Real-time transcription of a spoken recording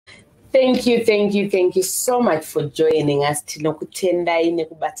Thank you so much for joining us. Tinokutendai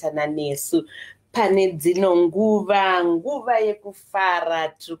nekubatana nesu pane dzino nguva yekufara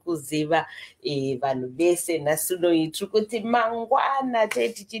tikuziva vanhu vese nhasi kuti mangwana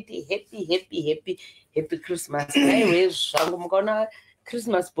tichiti happy Christmas. Anyway, zvangu mukaona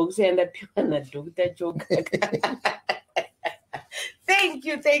Christmas box yandapiwa naDr. Choka.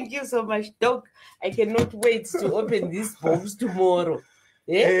 Thank you so much, Doc. I cannot wait to open this box tomorrow.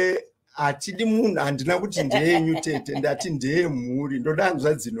 Atidi munhu handina kuti ndeyenyu tete ndati ndeyemhuri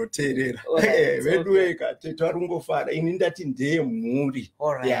ndodanzwa dzinoteerera vedu vega tete varungofara ini ndati ndeyemhuri.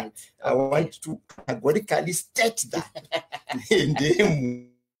 I want to categorically state that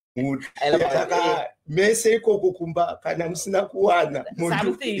ndeyemhuri. Saka mese ikoko kumba kana musina kuwana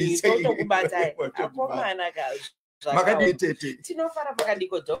something totokubatai akomana kazvo makadii tete tinofara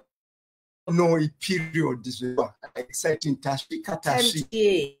pakadiko Doc. No period is exciting tasvika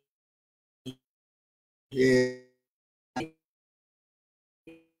tasvika.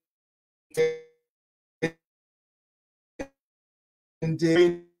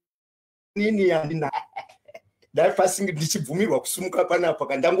 Nini yandina ndaifasingi ndichibvumirwa kusumuka panapa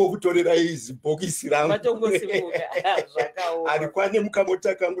kandangokutorera izi bhokisi rangu ari kwane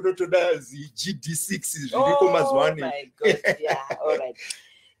mukamota kangu notoda GD6 zviriko mazuva ano.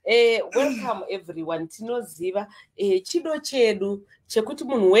 Welcome everyone. Tinoziva chido chedu chekuti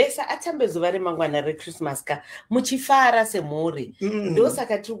munhu wese atambe zuva remangwana reChristmas ka muchifara semhuri.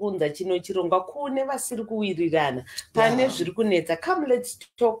 Ndosaka tirikunza chino chirongwa kune vasiri kuwirirana pane zviri kunetsa. Come let's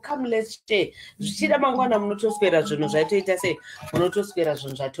talk, come let's share. Zvichida mangwana munotoswera zvinhu zvatoita sei, munotoswera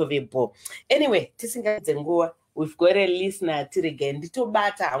zvinhu zvatovepo. Anyway, tisingadze nguva, we've got a listener tirigen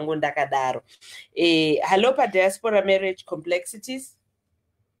nditobata hangu ndakadaro. Hello pa Diaspora Marriage Complexities.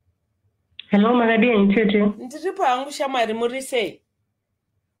 Hello, Makadini tete. Ndiripo hangu shamwari muri sei?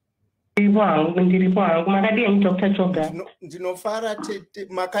 Ndiripo hangu Makadini Dr. Choga. Ndinofara tete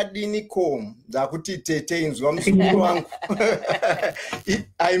Makadini kom ndakuti tete inzwa musunguru wangu.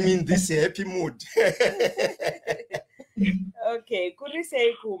 I'm in this happy mood. Okay, kuri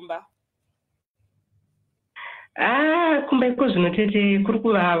sei kumba? Kumba iko zvino tete kuri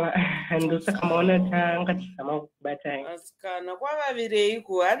kuvava. Ndosaka maona tanga tisama kubatai. Asikana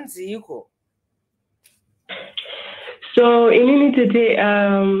kwavavireiko hanziko? So inini tete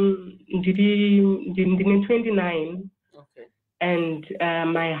ndine 29. Okay. And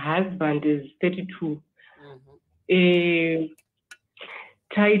my husband is 32.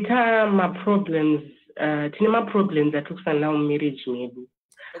 Taita ma problems tine ma problems atokusana nawo marriage medu.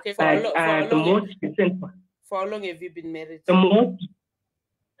 Okay, the most recent one. For how long have you been married? The most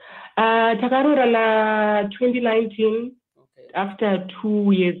takarorana 2019. After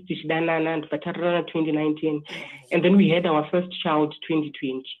 2 years, Tishidanana, but 2019, and then we had our first child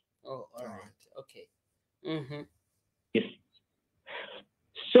 2020. Oh, all right, okay. Yes.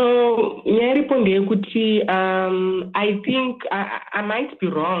 So, I think I might be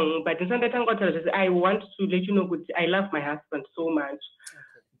wrong, but I want to let you know I love my husband so much,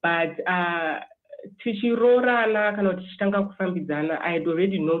 but Tishirora kana tichitanga kufambidzana, I had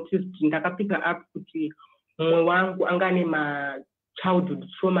already noticed ndakapika up kuti mumwe wangu angane ma childhood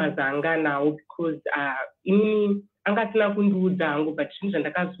traumas anganawo because inini angasina kundiudza hangu, but chinhu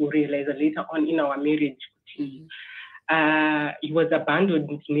zvandakazorealize later on in our marriage kuti he was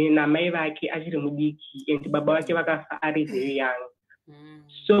abandoned namai vake achiri mudiki and baba vake vakafa ari very young.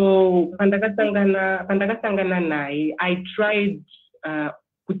 So pandakasangana naye I tried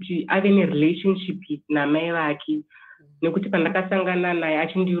kuti ave nerelationship namai vake nekuti pandakasangana naye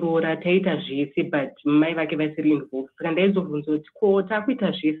achindiroora taita zvese but mai vake vasiri involved. Saka ndaizobvunza kuti ko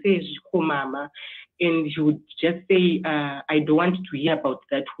takuita zvese izvi ko mama, and he would just say I don't want to hear about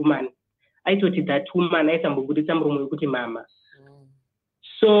that woman. I thought that woman aisambobudisa muromo wekuti mama.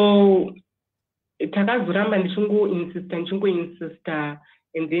 So takazoramba ndichingoinsista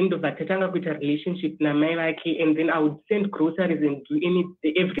and then ndobva tatanga kuita relationship namai vake, and then I would send groceries and do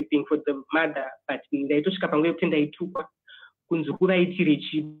everything for the mother, but ndaitosvika panguva yekuti ndaitukwa kunzi kuvaitire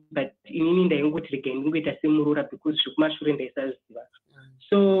chi, but inini ndaingoti regai ndingoita semuroora because zvekumashure ndaisaziva.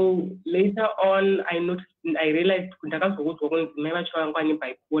 So later on I realized ndakazoudzwa kunzi mai vacho vanga vane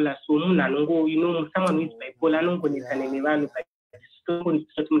bipolar, so munhu anongo someone with bipolar anongonetsana nevanhu but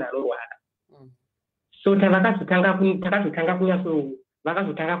sitongonzwisisa kuti munhu anorwara. So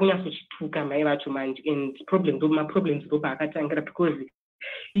vakazotanga kunyatsochituka mai vacho manje, and maproblems ndobva akatangira because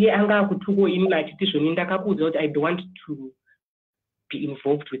iye anga akutuko ini achiti zvoni ndakakuudza kuti I don't want to be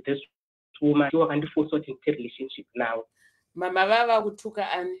involved with this woman, so wakandiforce kuti ndite relationship now. Mama vava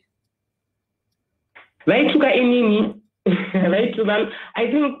kutuka ani? Vaituka inini Right,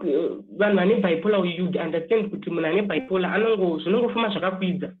 I think when I'm bipolar, you'd understand that when I'm bipolar, I don't go.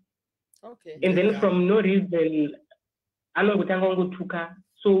 Okay. And then from no reason, I don't go.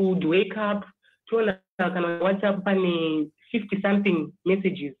 So would wake up, turn on WhatsApp and 50-something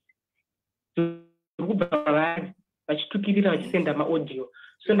messages. But she took it out and send them audio.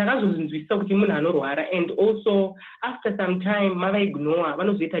 So we saw and also after some time, mother ignore. One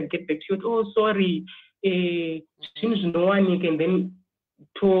of the get back to you. Oh, sorry. No one and then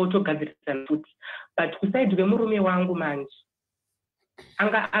to gather and put. But besides the Murume wangu man,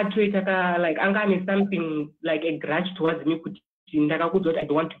 anga like anga is something like a grudge towards me. I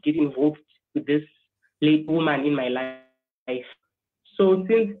don't want to get involved with this late woman in my life. So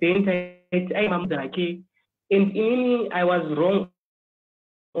since then, I'm vake, and I was wrong.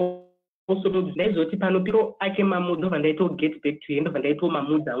 Also, there's what people I came and I told get back to end of and I told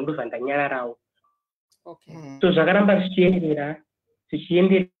Mamuda and Nyarao. Okay. So Zagaramba she and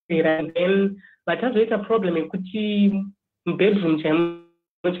then but that's a problem. It could see bedroom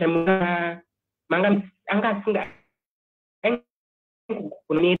manga anga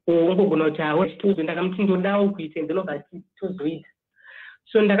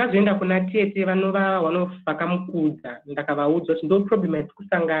so ndakazoenda kuna tete vanovakamuudza ndakavaudza kuti ndo problem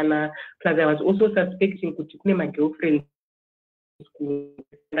yatikusangana plus I was also suspecting kuti kune magirlfriends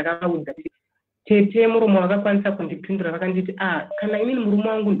ndakavaudza tete murume vakakwanisa kundipindura vakanditi kana inini murume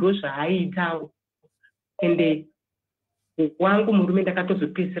wangu ndo zvaaitawo ende wangu murume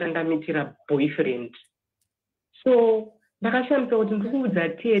ndakatozopedzisira ndamitira boyfriend so ndakashamisa kuti ndikuudza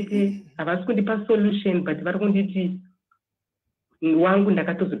tete havasi kundipa solution but vari kunditi wangu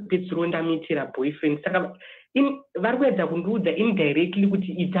ndakatozopedzisira ndamitira boyfriend saka vari kuedza kundiudza indirectly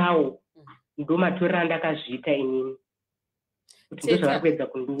kuti itawo ndo matorera ndakazviita inini kuti ndo zvavari kuedza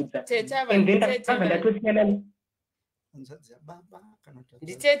kundiudza and then ndakabva ndatosiyana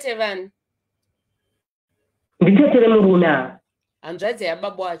nditete vanhu nditete remurume hanzvadzi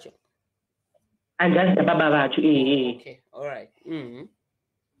yababa wacho hanzvadzi yababa vacho okay all right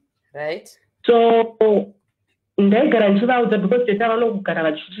right so ndaigara ndichivaudza because tete vanogara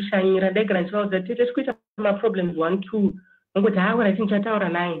vachitishanyira ndaigara ndichivaudza tete tikuita maproblems 1-2 ngoti haura tinchataura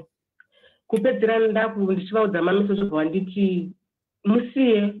naye kupedzera ndichivaudza mameseji wanditi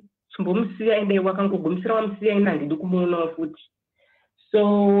musiye chimbomusiya ende wakangogumisira wamusiya ina handidi kumuonawo futi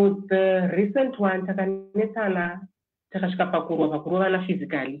so the recent one takanetsana takasvika pakurovana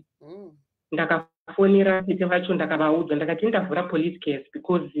physically ndakafonera tete vacho ndakavaudza ndakati ndavhura police case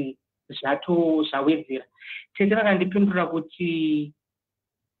because zvawedzera tete vakandipindura kuti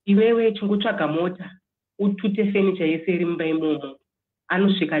iwewe chingotsvaga mota utute fenicha yese iri mumba imomo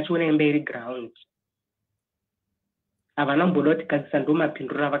anosvika achiona imba iri ground havana mboda kuti gadzisa ndo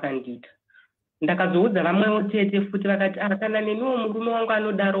mapindura vakandiita ndakazoudza vamwewo tete futi vakati kana neniwo murume wangu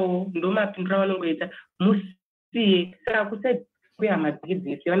anodarowo ndo mapindura vanongoita musiye saka kusaidi kwehama dzake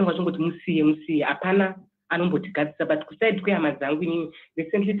dzese vanenge vachingoti musiye hapana anombotigadzisa but kusaidi kwehama dzangu inini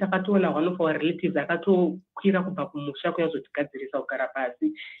recently takatoona one of our relatives akatokwira kubva kumusha kuyazotigadzirisa kugara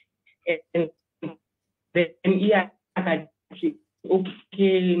pasi then iye akati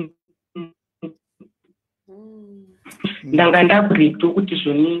okay ndanga ndakureto kuti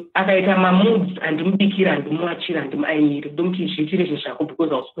zvoni akaita mamoods handimubikira handimuachira handimuaimiri ndomuti zviitire zvinhu zvako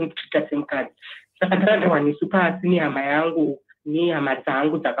because I was going to treat her semukadzi saka ndakatowaniswa pasi nehama yangu nehama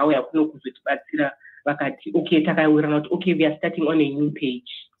dzangu dzakauya kuno kuzotibatsira vakati okay takawirana kuti okay we are starting on a new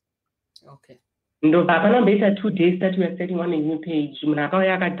page okay ndobva panomboita 2 days that we are starting on a new page munhu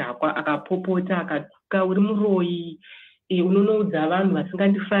akauya akadhakwa akapopota akatuka uri muroyi unonoudza vanhu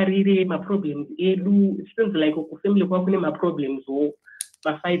vasingandifarire maproblems edu it seems like kufamily kwako kune maproblems wo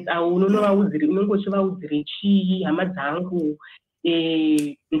mafights awo unonovaudzire unongochivaudzire chii hama dzangu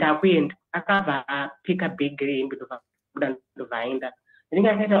ndakuenda akabva apeka bhegi rembe ndobva aenda I think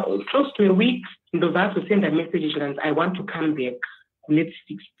akaita close to a week ndobva azosenda message zvikanzi I want to come back let's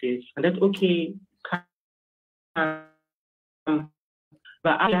fix this and that's okay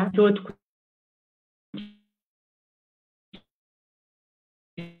but I thought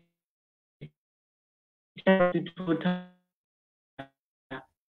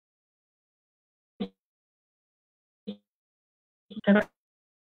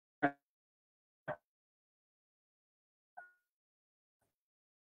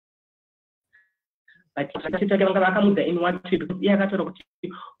vanga vakamudza in one trip iye akataura kuti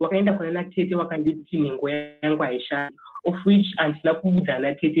wakaenda kuna natete wakanditi nhengo yangu haishandi of which handina kuudza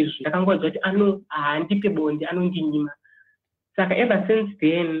natete izvo ndakangoudza kuti haandipe bonde anondinyima saka ever since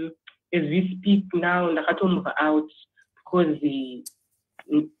then as we speak now ndakatomove out because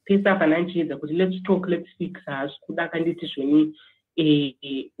pesa pananchiedza kuti let's talk, let's fix us kuda kanditi zvoni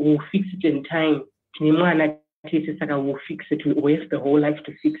we'll fix it in time. Tine mwana tese saka we'll fix it, we'll waste the whole life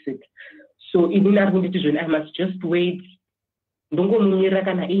to fix it. So inini ari kunditi zvoni I must just wait. Ndongomumirira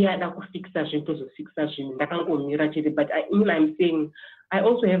kana iye ada kufixa zvinhu tozofixa zvinhu ndakangomira chete. But I'm saying I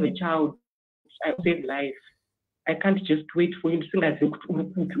also have a child. I save life. I can't just wait for you. Ndisingazivi kuti uri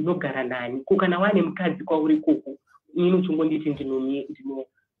kuti unogara nani. Ko kana wane mukadzi kwauri koko inini uchingonditi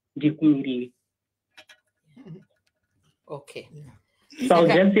ndikumirire. Okay. So I'll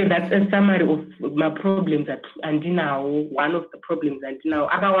just say that's a summary of my problems that andinawo, one of the problems andinawo.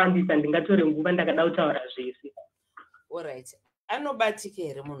 Akawandisa ndingatore nguva ndakada kutaura zvese. All right. Anobatika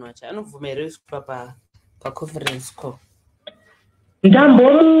here munhu wacho, anovhumereswa pa conference call.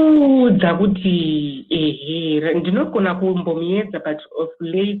 Ndambomuudza kuti ndinogona kumbomuedza, but of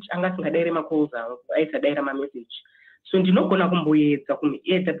late anga singadaire macalls angu, aisadaira mamessage. So ndinogona kumboedza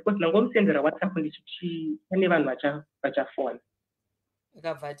kumuedza because ndangomusendera WhatsApp ndichiti pane vanhu vachafona.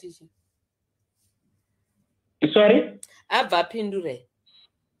 Akabva tichi? Sorry? Abva apindure?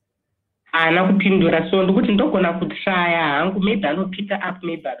 Haana kupindura, so ndikuti ndogona kutraya hangu, maybe anopita up,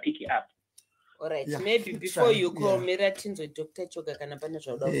 maybe pick it up. All right, yeah. Maybe before you call Mira Tinzo, Dr. Choga kana pana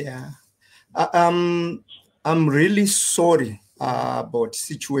zvauda. Yeah. I'm really sorry about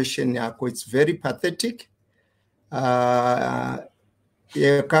situation yako. It's very pathetic.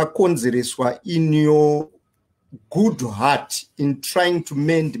 Yakakonzereswa in your good heart in trying to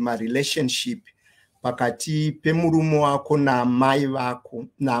mend my relationship pakati pemurume wako na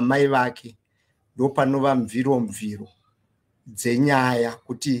amai vake ndopanova mviro dzenyaya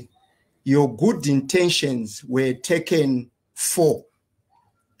kuti your good intentions were taken for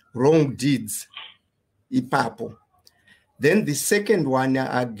wrong deeds ipapo. Then the second one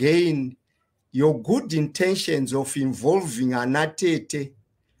again, your good intentions of involving anatete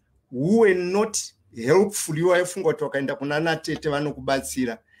who were not helpful. You are fungo tokaenda kuna anatete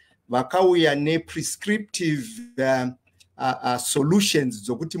vanokubatsira vakauya ne prescriptive solutions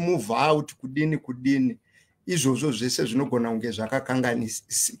zokuti move out kudini izvozvo zvese zvinogona kunge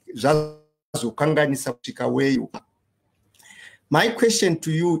zvazokanganisa kusvika weyu. My question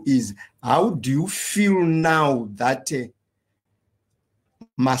to you is, how do you feel now that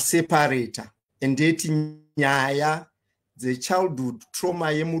maseparator and dating nyaya the childhood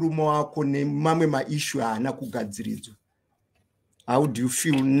trauma yemurume wako nemamwe maissue haana kugadziridzwa? How do you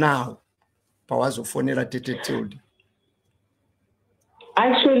feel now? Pawazofonera tete Tilder.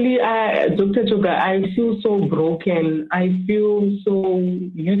 Actually, Dr. Choga, I feel so broken. I feel so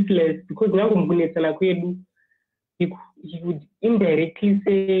useless because he would indirectly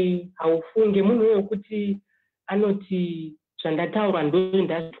say, "Haufunge munhu wekuti anoti zvandataura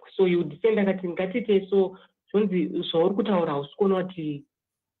ndo so you defend akati ngatite so zvonzi zvauri kutaura usikona kuti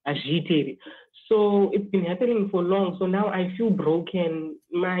azviitire." So it's been happening for long. So now I feel broken.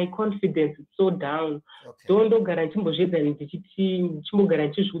 My confidence is so down. Don't guarantee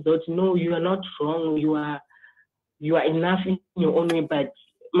no, you are not wrong. You are enough in your own way. But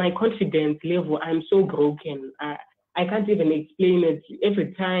my confidence level, I'm so broken. I can't even explain it.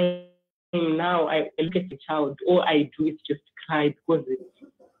 Every time now I look at the child, all I do is just cry because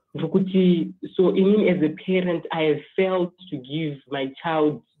so even as a parent, I have failed to give my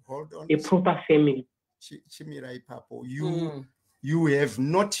child a proper family. You have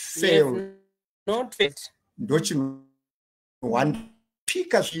not failed. Not failed. One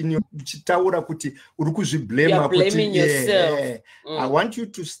pikas in your chitaura kuti urukuzviblema kuti yourself. I want you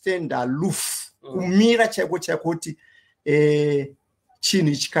to stand aloof. Kumira chako chakoti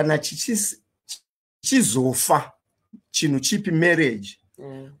chini chikana chizofa chinu chipi marriage.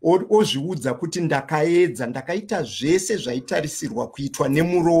 Ozviudza kuti ndakaedza ndakaita zvese zvaitarisirwa kuitwa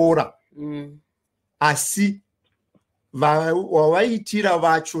nemuroora. Asi wavaitira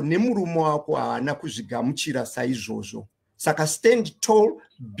vacho nemurume wako haana kuzvigamuchira saizvozvo. Saka stand tall,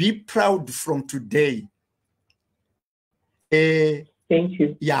 be proud from today. Thank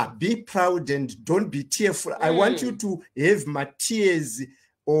you. Yeah, be proud and don't be tearful. I want you to have my tears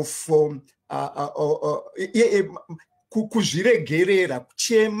of kuzviregerera,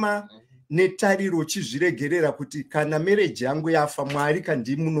 kuchema netariro chizviregerera kuti kana marriage yangu yafa Mwari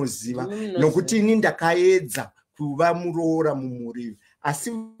kandimunoziva nokuti ini ndakaedza kuva muroora mumurivi.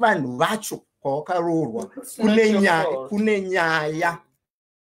 Asi vanhu vacho kwawakaroorwa kune nyaya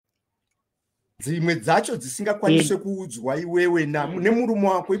dzimwe dzacho dzisingakwanise kuudzwa iwewe nemurume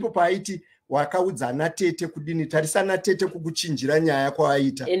wako ipo paaiti wakaudza anatete kudini, tarisana tete kukuchinjira nyaya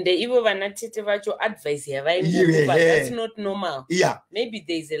kwawaita. And ivo vanatete vacho advice yavaingokupa, but that's not normal. Yeah. Maybe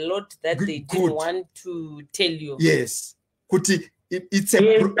there's a lot that they didn't want to tell you. Yes. Kuti it's a...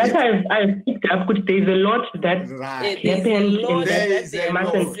 Yes, that's why I've picked up, because there's a lot that Right. happens and that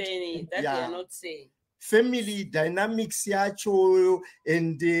they Yeah. are not saying. Family dynamics yacho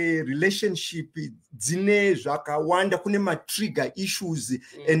and the relationship dzine zvakawanda, kune matrigger issues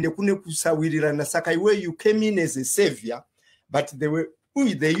and kune kusawirirana. Saka where you came in as a savior, but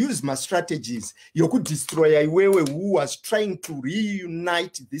they use my strategies. You could destroy Iwewe, who was trying to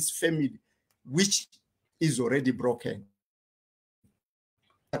reunite this family, which is already broken.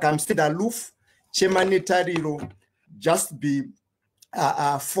 Like I'm still aloof, chemanitariro, just be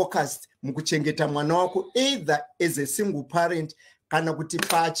focused mukuchengeta mwana wako, either as a single parent kana kuti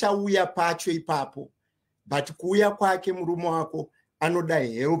pachauya pacho ipapo, but kuuya kwake murume wako anoda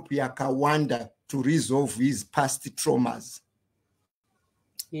help yakawanda to resolve his past traumas.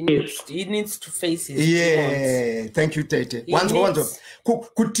 He needs to face his demons. Thank you, Tete. Wanzo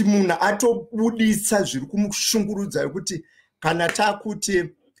kuti munhu atobudisa zviri kumushungurudza kuti kana takuti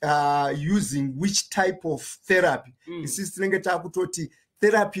using which type of therapy. Isisi tinenge takutoti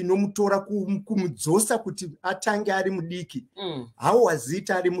therapy nomutora kumudzosa kuti atange ari mudiki. How was it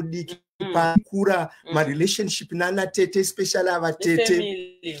ari mudiki? Pakura ma relationship nana tete, especially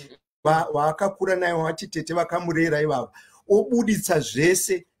avatete vakakura nayo wati tete vakamurera ivavo. Obuditsa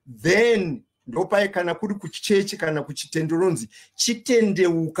zvese, then ndopai kana kuri kuchechi kana kuchitenderonzi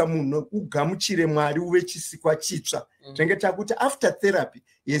chitendeuka munhu ugamuchire Mwari uve chisikwa chitsva. Tenge takuti after therapy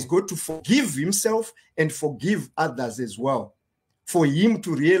he is going to forgive himself and forgive others as well, for him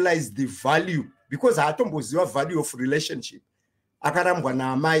to realize the value, because haatomboziva value of relationship. Akarambwa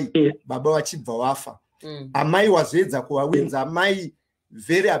naamai, baba vachibva vafa. Amai wazoedza kuvawenza, amai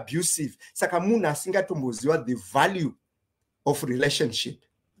very abusive. Saka munhu asingatomboziva the value of relationship.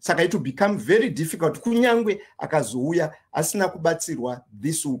 Saka it will become very difficult. Kunyangwe akazouya asina kubatsirwa,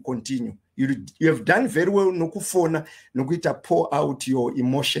 this will continue. You have done very well nokufona nokuita pour out your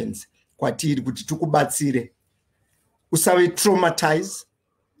emotions kwatiri kuti tukubatsire. Usave traumatize,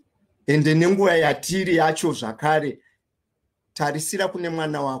 ende nenguva yatiri yacho zvakare tarisira kune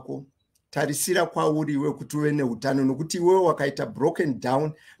mwana wako, tarisira kwauriwe kuti uve neutano, nokuti iwewe wakaita broken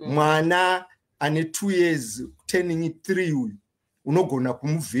down. Mwana ane 2 years turning 3 uyu unogona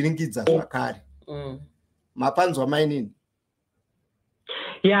kumuvhiringidza zvakare. Mapanzwa mainini?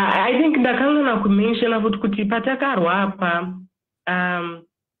 Yeah, I think ndakangana kumention about kuti patakarwa apa,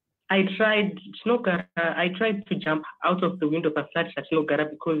 I tried to jump out of the window of a flat Chinogara,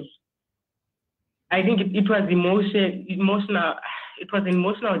 because I think it was emotional. It was an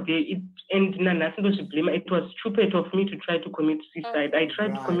emotional day. And it was stupid of me to try to commit suicide. I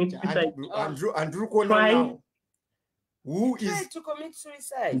tried to commit suicide. Who is tried to commit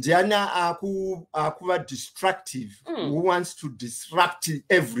suicide? Diana akuva destructive. Who wants to disrupt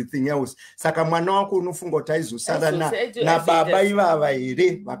everything else? Saka mwana wako unofunga kuti aizosara na baba ivava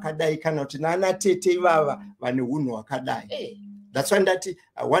here vakadai kana kuti nana tete ivava vane unhu wakadai. That's why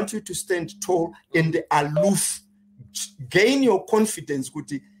I want you to stand tall and aloof. Gain your confidence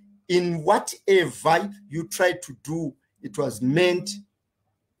kuti in whatever you try to do, it was meant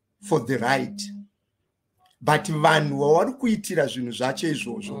for the right. But vanhu vavari kuitira zvinhu zvacho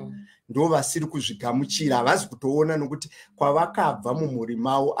izvozvo ndo vasiri kuzvigamuchira, havazi kutoona nokuti kwavakabva mumhuri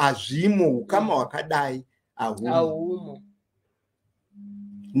mavo azvimo ukama hwakadai ahumo.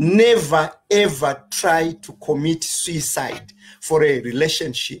 Never ever try to commit suicide for a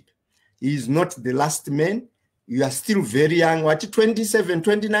relationship. He is not the last man. You are still very young. What, 27,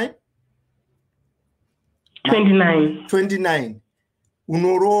 29? 29.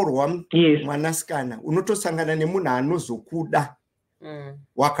 Unororwa mwanasikana, unotosangana nemunhu anozokuda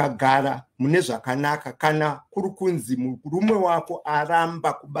wakagara mune zvakanaka, kana kuri kunzi murume wako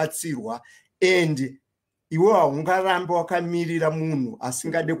aramba kubatsirwa, and iwe haungarambe wakamirira munhu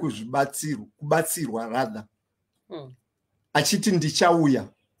asingade kubatsirwa rather. Achiti ndichauya.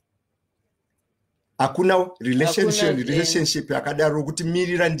 Hakuna relationship yakadaro kuti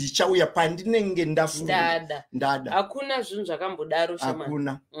mirira ndichauya pandinenge ndafunda ndada. Hakuna zvinhu zvakambodaro shema.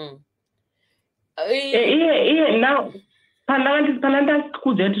 Hakuna. Now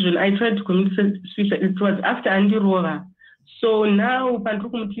I tried to commit suicide. It was after Andirova. So now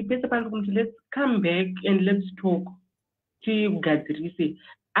let's come back and let's talk. I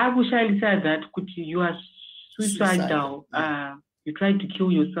wish I said that you are suicidal. You tried to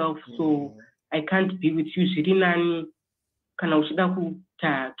kill yourself, so I can't be with you. Sirinani kana uchida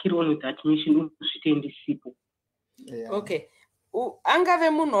kutakira on with that mission usvite ndisipo. Okay. Angave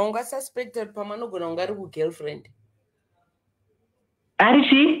munhu wanga suspected pamanogona kunga ari ku-girlfriend. Ari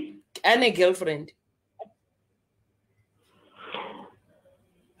chi? Ane girlfriend.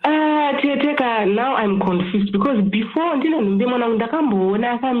 Teka, now I'm confused because before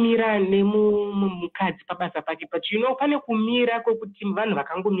ndakamboona akamira nemukadzi pabasa pake, but you know pane kumira kwekuti vanhu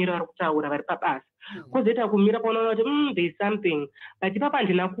vakangomira vari kutaura vari pabasa kwozoita kumira paunoona kuti there is something, but ipapa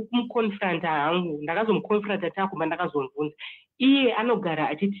ndina kumuconfronta hangu, ndakazomuconfronta takumba ndakazomubvunza iye anogara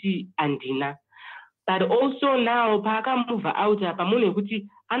achiti handina, but also now paakamuvha out apa munhu wekuti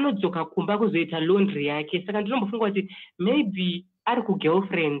anodzoka kumba kuzoita laundry yake, saka ndinombofunga kuti maybe ari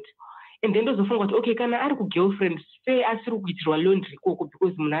kugirlfriend. And then ndozofunga kuti okay, kana ari kugirlfriend sei asiri kuitirwa laundry ikoko,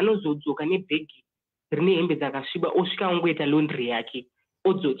 because munhu anozodzoka nebhegi rine hembe dzakasviba osvika ongoita laundry yake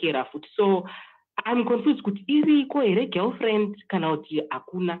odzokera futi. So I'm confused kuti iriko here girlfriend kana kuti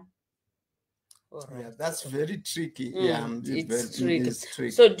hakuna. Yeah, that's very tricky. It's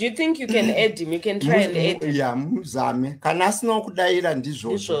tricky. So do you think you can add him? You can try and add him. Yeah, muzame. Kana asina kudaira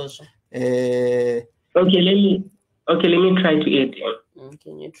ndizvozvo. Okay, let me try to add him.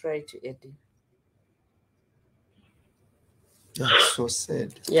 Can you try to add him? That's so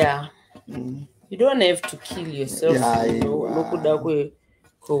sad. Yeah. You don't have to kill yourself.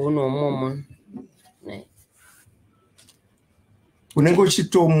 Unenge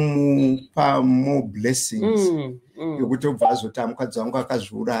uchitomupa more blessings yokuti obva azoti mukadzi wangu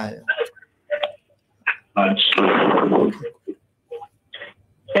akazviuraya.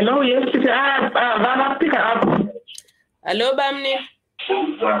 Hello, yes, pick up. Hello, Bamni.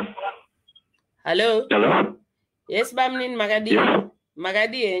 Hello. Hello. Yes, Bamni, Magadi. Yeah.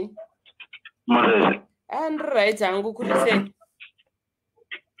 Magadi. Magadi. And right, Angu, could you say?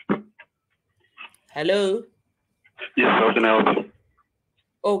 Hello. Yes, how can I help you?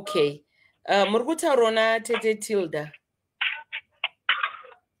 Okay. Murguta Rona Tete Tilda.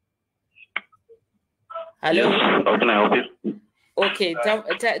 Hello. Yes, how can I help you? Okay.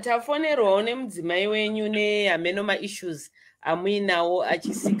 Tafonero one mdzimai wenyu ne amenoma issues amuinawo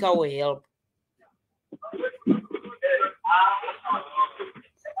achisikawo help.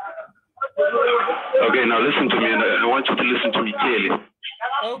 Okay, now listen to me, and I want you to listen to me clearly.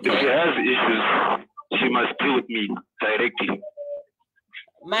 Okay. If she has issues, she must deal with me directly.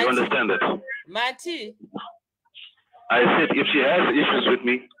 Mati. You understand that? Mati. I said if she has issues with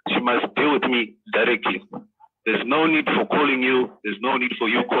me, she must deal with me directly. There's no need for calling you. There's no need for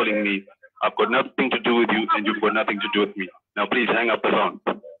you calling me. I've got nothing to do with you, and you've got nothing to do with me. Now, please hang up the phone.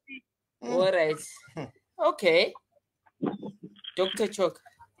 All right. Okay. Dr. Chok.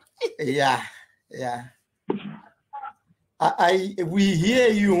 Yeah. We hear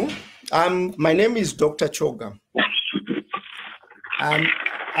you. My name is Dr. Choga.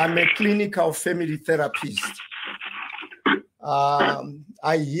 I'm a clinical family therapist.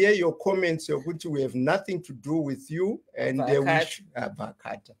 I hear your comments, which we have nothing to do with you, and they wish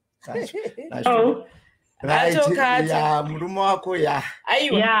Bakata. Oh, right? Yeah, Murume wako ya.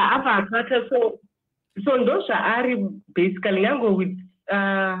 Yeah, Bakata. So Ndosha Ari basically yango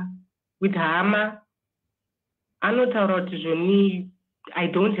with Hama. Anotaura Tijoni. I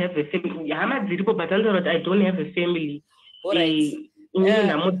don't have a family. Hama ziripo batalora. I don't have a family. All right. So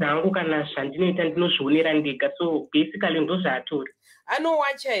basically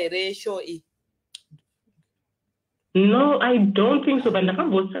no, I don't think so. But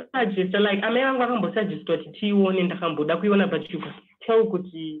suggest like I suggest but you tell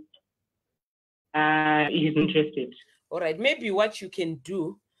he's interested. All right, maybe what you can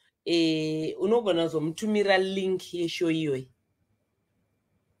do unogona zomtumira link yeshow iwe.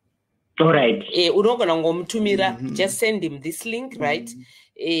 All right. Unogona ngomtumira, just send him this link, right?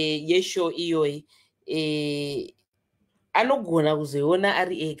 Yesho iyoyi. Anogona kuzoiona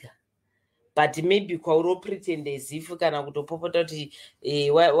ari ega. But maybe kwauro pretend as if kana kutopopota kuti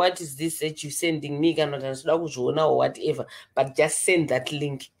what is this that you sending me kana ndanoda kuzviona or whatever, but just send that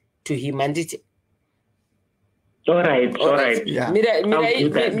link to him anditi. All right. Yeah.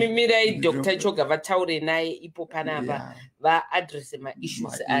 Mirai Dr. Choga vataure naye ipo panapa va address my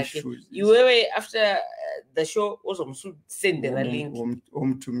issues ake. Iwewe after the show also must send the link.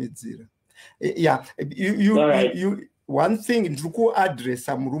 Yeah, you one thing ndruku address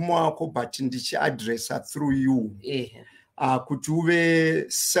Murume wako but ndichi address through you. Kuti uve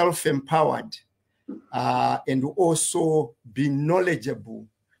self-empowered and also be knowledgeable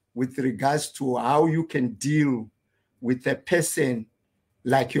with regards to how you can deal with a person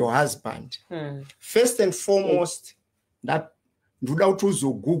like your husband. First and foremost, that Google,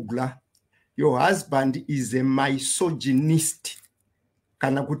 your husband is a misogynist.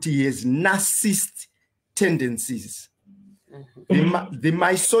 Kanakuti, he has narcissist tendencies. The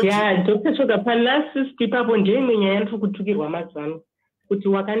misogyny. Yeah, Dr. Choga, narcissist people on Jamie and Fukutuki Ramazan, which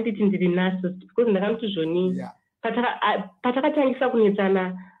you can't narcissist because the Ramtujoni. Pataka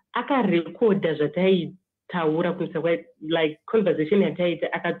Tangisana. akarekodha zvataitaura kunisa like conversation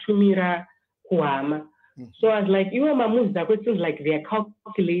yataita akatumira kuhama. So I was like, iwe mamuzi dzako it seems like they are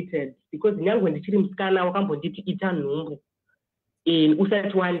calculated because nyangwe ndichiri musikana wakambonditi ita nhumbu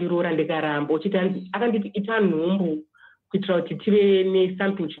usati wandiroora ndikaramba uchiti akanditi ita nhumbu kuitira kuti tive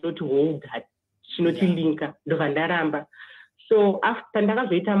nesomething chinoti hold chinotilinka ndobva ndaramba. So after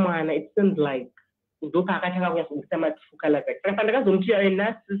ndakazoita mwana it seems like ndopa akatanga kunyatsobusa matukala zake saka pandakazomuti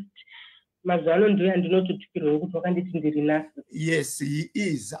narcissist mazano ndiyo andinototukirwa kuti wakanditi ndiri narcissist. Yes, he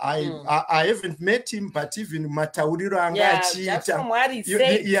is. I haven't met him, but even matauriro anga achiita,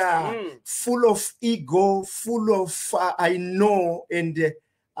 full of ego, full of I know, and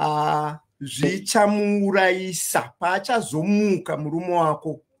zvichamuuraisa paachazomuka murume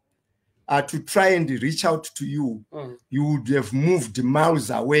wako to try and reach out to you, you would have moved miles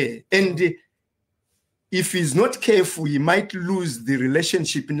away. And if he's not careful, he might lose the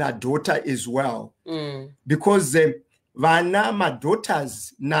relationship in her daughter as well. Because vana, my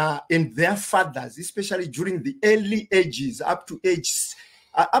daughters and their fathers, especially during the early ages, up to age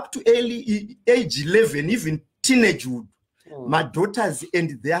 11, even teenagehood, my daughters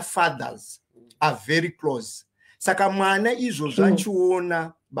and their fathers are very close. Saka mwana izvo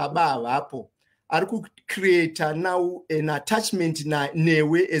zvachiona baba avapo ari create now an attachment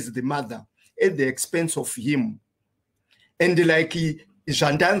newe as the mother at the expense of him. And like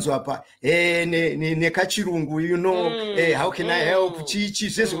zvandanzwa pa nekachirungu, you know, how can I help chichi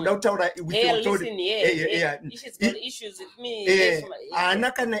zvezvoda kutaura with authority. She's got issues with me.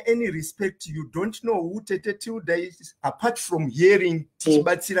 Ana kana any respect, you don't know who Tete Tilder is apart from hearing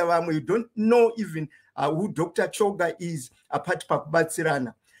tichibatsira vamwe. You don't know even who Dr. Choga is apart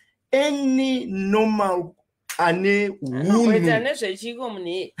pakubatsirana. Any normal ane wunu.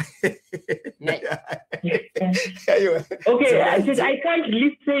 Okay, I can't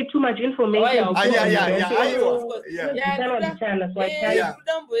really say too much information.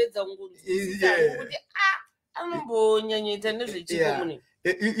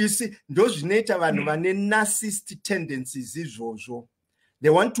 You see, those native vanhu vane narcissistic tendencies izvozvo. They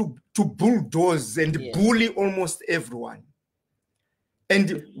want to bulldoze and bully almost everyone.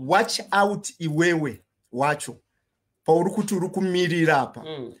 And watch out iwewe wacho. Pauri kuti uri kumirira apa.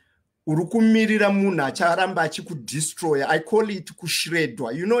 Uri kumirira munhu acharamba achikudestroya. I call it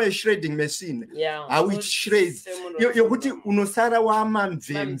kushredwa. You know a shredding machine? Yeah. How it shreds. Yokuti unosara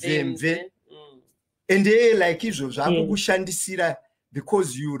wamamvenge-mvenge. And like izvo zvakukushandisira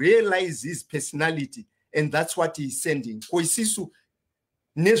because you realize his personality and that's what he's sending. Ko isisu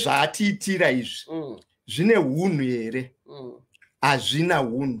nezvaatiitira izvi zvine hunhu here? Hazvina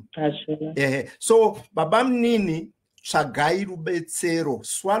hunhu. So baba munini, tsvagai rubetsero,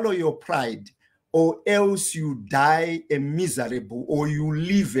 swallow your pride, or else you die a miserable, or you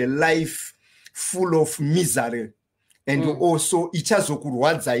live a life full of misery. And also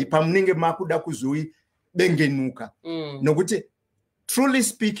ichazokurwadzai pamunenge makuda kuzoibengenuka. Nokuti truly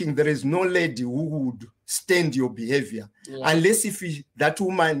speaking, there is no lady who would stand your behavior unless if that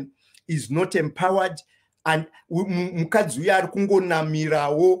woman is not empowered and mukadzi uya ari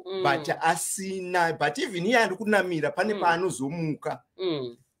kungonamirawo but asina, but even iye ari kunamira pane paanozomuka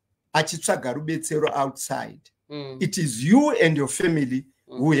achitsvaga rubetsero outside. It is you and your family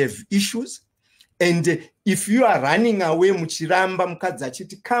who have issues, and if you are running away muchiramba mukadzi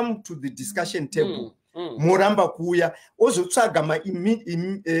achiti come to the discussion table, moramba kuuya ozotsvaga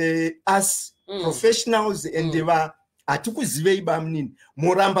us professionals and hatikuzivei bamunini,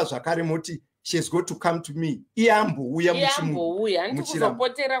 moramba zvakare moti she's going to come to me.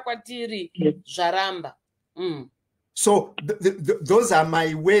 So those are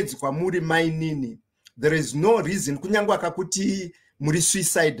my words kwa muri mai nini. There is no reason kunyangwa kakuti muri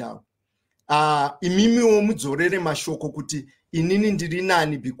suicidal. Imimiwo mudzorere mashoko kuti inini ndiri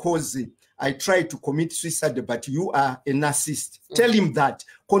nani because I tried to commit suicide, but you are a narcissist. Tell him that.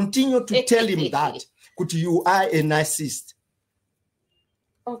 Continue to tell him that. Kuti you are a narcissist.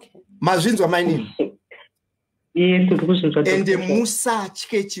 Okay. Mazvinzwa mai nini? Yes, and the Musa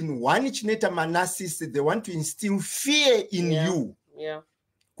chikechin one chineta narcissist, they want to instill fear in you. Yeah.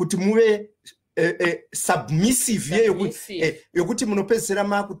 Kuti muve submissive yokuti munopedzera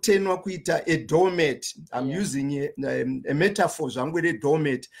makutenwa kuita a doormat. I'm using a metaphor zvangu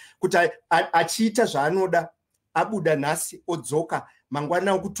doormat kuti achiita zvaanoda abuda nhasi odzoka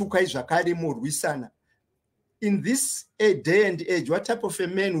mangwana okutukai zvakare morwisana. In this day and age, what type of a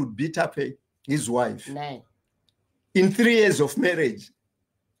man would beat up his wife? Nine. In 3 years of marriage,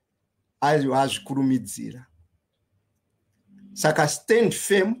 azvikurumidzira. Saka stand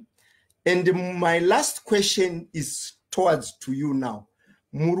firm. And my last question is towards to you now.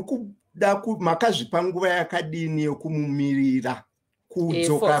 muri kuda makazvipa nguva yakadini yokumumirira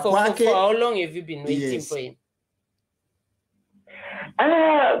kudzoka kwake? For how long have you been waiting for him?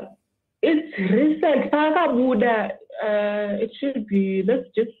 It's recent. Buddha, it should be, let's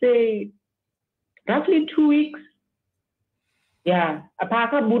just say, roughly 2 weeks. Yeah,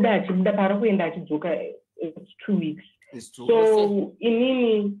 Buddha, it's 2 weeks. So,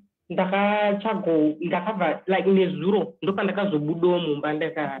 inini ndakava like nezuro ndopa ndakazobudawo mumba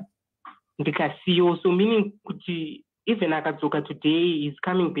ndikasiyo, so meaning kuti even akadzoka today he's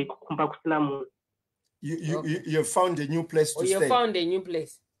coming back kumba kusina munhu. You found a new place to stay. You found a new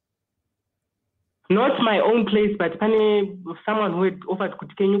place. Not my own place, but someone who had offered,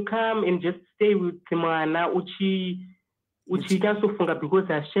 can you come and just stay with mwana uchitasofunga, because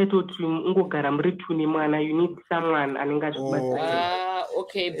I scheduled to ungogara murituni mwana, you need someone anenga zvikubatsira.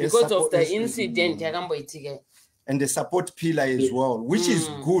 Okay, because of the incident yakamboitika. And the support pillar as well, which is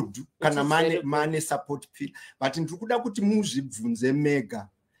good. Kana mane support pillar. But ndikuda kuti muzvibvunze mega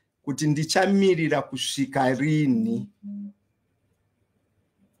kuti ndichamirira kusvika rini.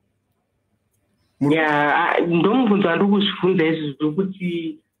 Yeah, ndomubvunza ndiri kuzvifunda izvi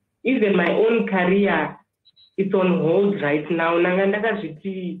zvokuti even my own career it's on hold right now. Nanga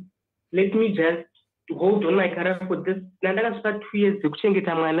ndakazviti let me just hold on my career for this. Ndakasvika 2 years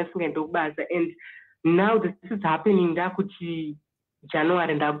dzekuchengeta mwana singaende kubasa, and now this is happening ndakuti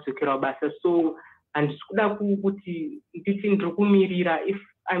January ndakudzokera kubasa. So handisi kuda kuti nditi ndiri kumirira, if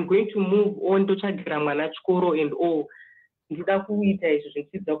I'm going to move on ndochagira mwana chikoro and all, ndida kuita izvo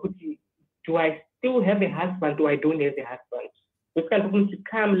zvichidza kuti do I still have a husband or I don't have a husband? We can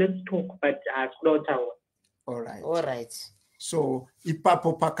come, let's talk, but all right. So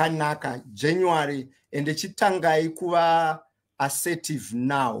ipapo pakanaka January, and chitangai kuva assertive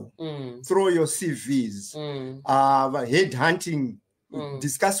now. Throw your CVs. Head hunting.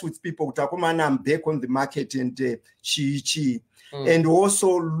 Discuss with people. I'm back on the market and chi. And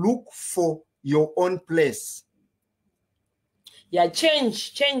also look for your own place. Yeah,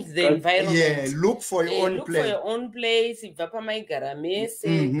 change the environment. Yeah, look for your own place. Look for your own place.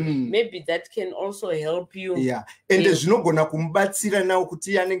 Maybe that can also help you. Yeah, and there's no gonna kumbatsira now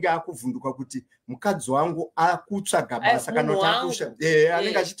kuti anenge akuvhunduka kuti mukadzi wangu akutsvaga basa kana kuti akusha.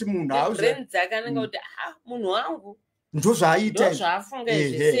 Anenge achiti munhu auza. Friends akananga kuti munhu wangu ndozvaita. Ndozvafunga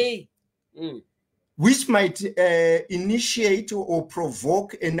zvesei. Which might initiate or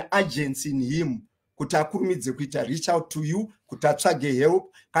provoke an urgency in him. Kuti akurumidze kuita reach out to you, kuti atsvage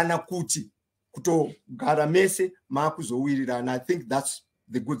help, kana kuti kutogara mese maakuzowirira. And I think that's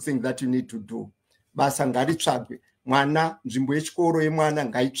the good thing that you need to do. Basa ngaritsvagwe. Mwana, nzvimbo yechikoro yemwana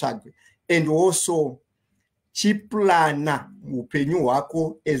ngaitsvagwe. And also, chiplana upenyu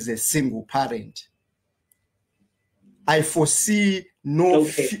hwako as a single parent. I foresee no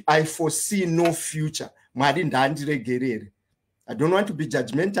future. Mwari ndandiregerere. I don't want to be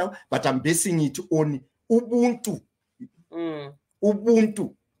judgmental, but I'm basing it on Ubuntu.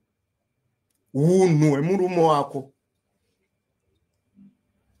 Ubuntu. Unhu emurume wako.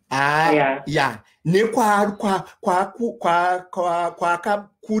 Yeah.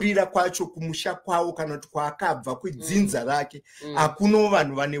 Kwakakurira kwacho kumusha kwawo kana kuti kwakabva kwidzinza rake. Akuno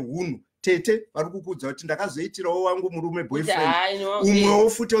vanhu vane hunhu. Tete varikukudza kuti ndakazoitirawo wangu murume boyfriend. Umwewo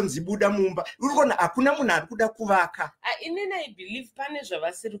futi onzibuda mumba. Urikona hakuna munhu ari kuda kuvaka. Inini I believe pane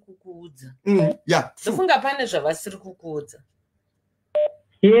zvavasiri kukuudza. Yeah. Ndofunga pane zvavasiri kukuudza.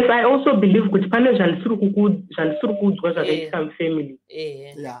 Yes, I also believe kuti pane zvandisiri kuudzwa zvakaita family.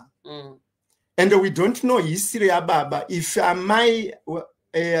 Yeah. And we don't know history yababa. If amai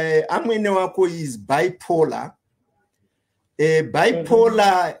amwene wako is bipolar,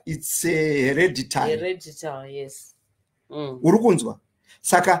 bipolar, it's hereditary. Hereditary, yes. Urukunzwa.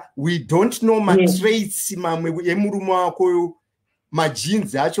 Saka, we don't know traits mamwe emurume wako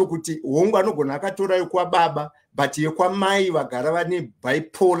majinzi acho kuti wongo anogona akatora yekwa baba, but yekwa mai vagara vane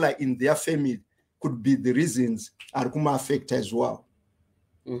bipolar in their family could be the reasons are kuma affect as well.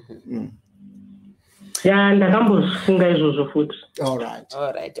 Yeah, ndakambofunga izvozvo futi. All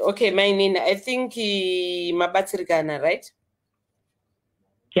right. Okay, my nina, I think mabatsirikana, right?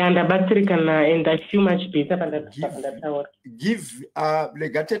 Yeah, ndabatsirikana, and I feel much better pandataura. Give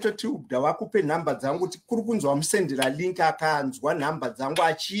legateto tu dawakupe namba dzangu kuti kuri kunzwa musendera link akanzwa namba dzangu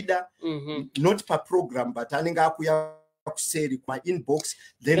achida, not per program but anenge akuya kuseri kwa inbox,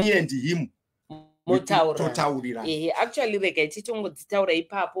 then me and him motaurira. Actually rega titongodzitaura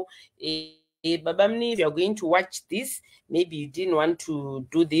ipapo. Baba Mni, if you're going to watch this, maybe you didn't want to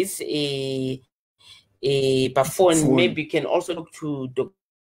do this per phone. Maybe you can also talk to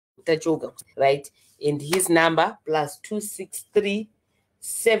Dr. Joga, right? And his number +263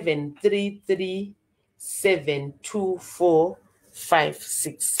 733 724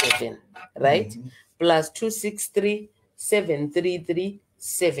 567, right? Plus 263 733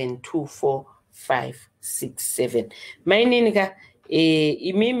 724 567. My Ninika,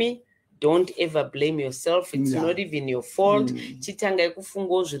 imimi, don't ever blame yourself. It's not even your fault. Chitanga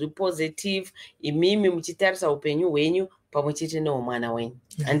ikufungo zviri positive. Imimi muchitarisa upenyu wenyu pamwechete neomwana wenyu.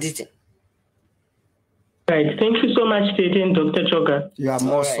 Anditi. Right. Thank you so much, Tete and Dr. Choga. You are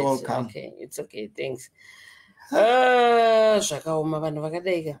most welcome. Okay, it's okay. Thanks. Zvakaoma vanhu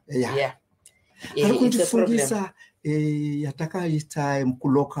vakadaika. Yeah. Arikundifundisa yatakaita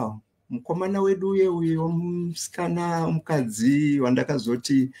mukulocal. Mukomana wedu uyo musikana mukadzi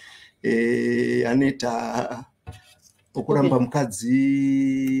wandakazoti anoita okuramba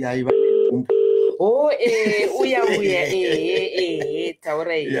mukadzi aiva negumbo. Uya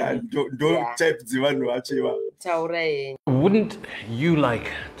taura iyi. Yeah, don't type dzivanhu vachiva. Taura iyi. Wouldn't you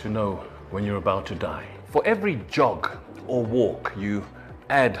like to know when you're about to die? For every jog or walk, you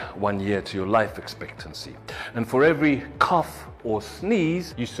add 1 year to your life expectancy. And for every cough or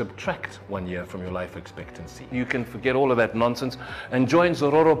sneeze, you subtract 1 year from your life expectancy. You can forget all of that nonsense and join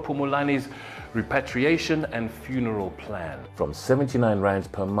Zororo Pumulani's repatriation and funeral plan from 79 rands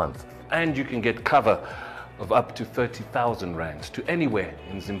per month. And you can get cover of up to 30,000 rands to anywhere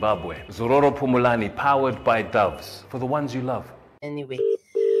in Zimbabwe. Zororo Pumulani, powered by doves, for the ones you love. Anyway.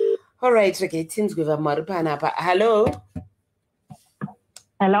 All right, okay, things with a maripanapa. Hello?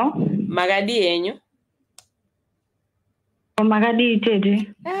 Hello? Magadi enyu? Magadi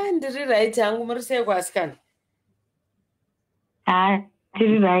Teddy. Ndiri right yangu murise kwasikana.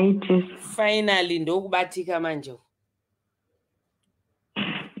 Tiri right. Finally ndokubatika manje.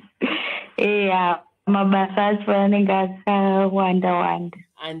 Mabasa asifanenge akawanda.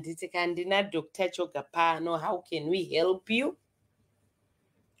 Anditi kandina Dr. Choga pano, how can we help you?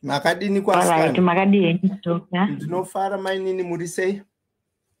 Makadini kwasikana. All right, magadi enyu. Ndinofara mainini murise?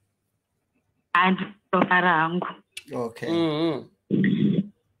 Andinofara hangu. Okay.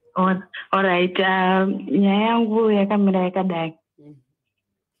 All right. Nyaya yangu yakamira yakadai.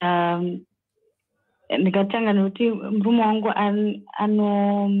 Ndikatanga nekuti murume wangu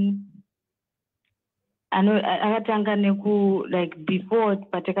akatanga neku like before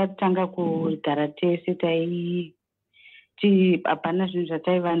patakatanga kugara tese hapana zvinhu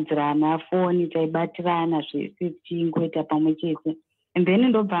zvataivanzirana, foni taibatirana zvese tichingoita pamwe chete. And then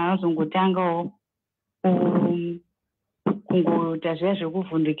ndobva anozongotangawo kungoita zviya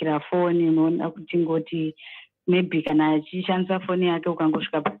zvekuvhundukira foni. Unoona kuti ngoti maybe kana achishandisa foni yake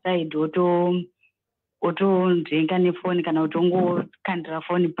ukangosvika pasaidi otonzvenga nefoni kana kuti ongokandira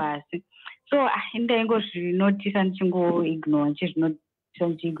foni pasi. So ndaingozvinotisa ndichingoignore ndichizvinotisa.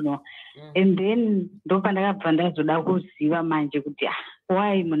 And then ndopandakabva ndazoda kuziva manje kuti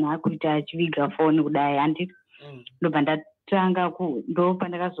why munhu akuita achiviga foni kudai. Handiti ndobva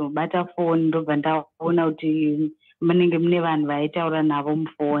ndopandakazobata foni ndobva ndaona kuti munenge mune vanhu vaitaura navo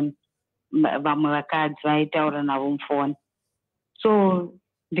mufoni, vamwe vakadzi vaitaura navo mufoni. So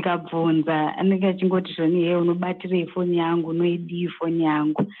ndikabvunza anenge achingoti zvoni unobatirei foni yangu, unoidii foni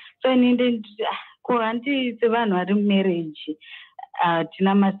yangu. So ininde ko handi sevanhu vari mumarriage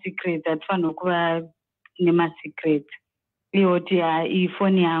tina masecrets, hatifanirwa kuva nemasecrets. Iwoti iyi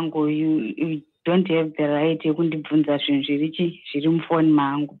foni yangu, you don't have the right yekundibvunza zvinhu zviri mufoni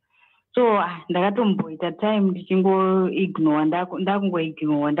mangu. So ndakatomboita time ndichingoignore,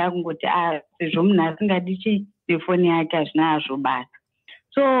 ndakungoignore, ndakungoti sezvo munhu asingadi nefoni yake hazvina hazvo basa.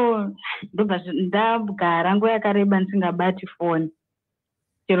 So ndobva ndagara nguva yakareba ndisingabati foni.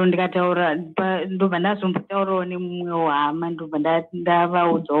 Chero ndikataura ndobva ndazombotaurawo nemumwe wehama, ndobva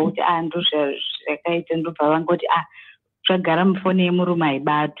ndavaudzawo kuti ndozvakaita, ndobva vangoti zvagara mufoni yemurume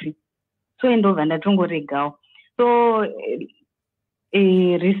haibatwi. So ndobva ndatongoregawo. So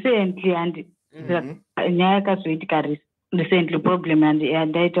recently nyaya yakazoitika recently, problem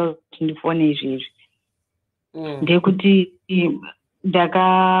yandaita kuti ndifone izvezvi ndekuti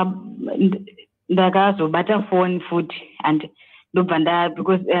ndakazobata foni futi and ndobva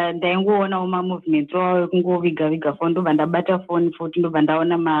because ndaingoonawo mamovements wavo ekungoviga foni, ndobva ndabata foni futi, ndobva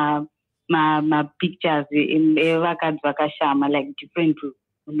ndaona mapictures evakadzi vakashama like different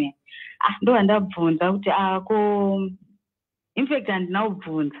women. Ndobva ndabvunza kuti in fact handina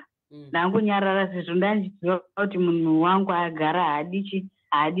kubvunza, ndangonyarara sezvo ndandiziva kuti munhu wangu agara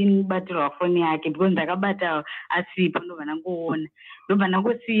haadi nibatirwa foni yake because ndakabata asipo, ndobva ndangoona, ndobva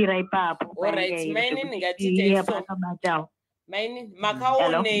ndangosiyira ipapo. Akabatawo maini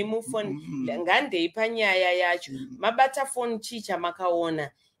makaonei mufoni ngandei panyaya yacho mabata foni chicha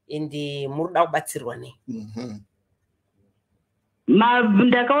makaona ende muruda kubatsirwa nei?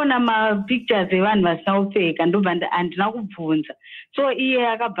 ndakaona mapictures evanhu vasina kupfeka ndobva handina kubvunza. So iye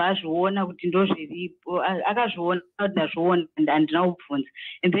akabva azviona kuti ndozviripo, akazviona kuti ndazviona handina kubvunza.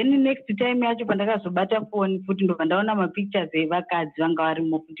 And then next time yacho pandakazobata foni futi ndobva ndaona mapictures evakadzi vanga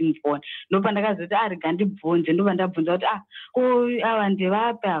varimo futi mufoni. Ndobva ndakazoti rega ndibvunze, ndobva ndabvunza kuti ko ava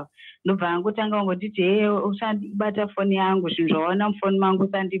ndevapi ava. Ndobva angotanga wangotiti usandibata foni yangu, zvinhu zvaona mufoni mangu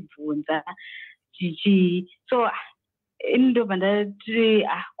usandibvunza chichi. So ndobva ndati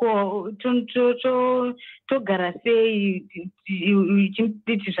togara sei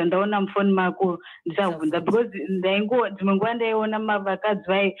chinditi zvandaona mufoni mako ndisabvunza, because dzimwe nguva ndaiona vakadzi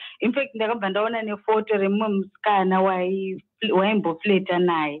vai, in fact ndakabva ndaona nefoto remumwe musikana waimbofleta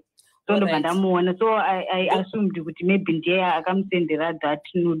naye. So ndobva ndamuona, so I assumed kuti maybe ndiye akamusendera that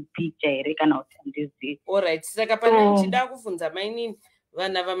nude picture here kana kuti handizivi. Alright, saka pane ndichida kubvunza mainini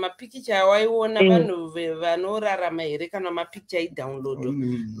vana vamapikicha waiona vanhu vanorarama here kana mapikicha aidownload,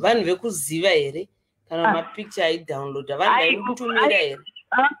 vanhu vekuziva here kana mapikicha aidownload, vanhu vaikutumira here?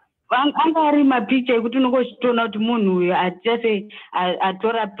 Anga ari mapikicha ekuti unongochitoona kuti munhu uyu atase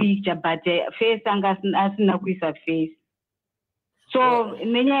atora picture but face anga asina kuisa face. So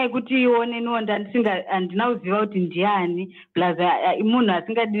nenyaya yekuti ione handina kuziva kuti ndiani, plus munhu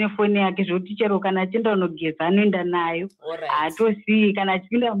asingadi nefoni yake zvokuti chero kana achienda unogeza anoenda nayo, haatosii. Kana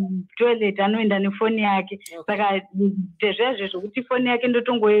achipinda mutoilet anoenda nefoni yake. Saka zvezvezvo zvokuti foni yake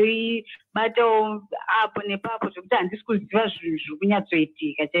ndotongoibatawo apo nepapo zvokuti handisi kuziva zvinhu zviri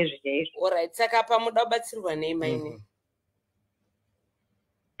kunyatsoitika chaizvo chaizvo. Alright, saka pamuda kubatsirwa nei maini?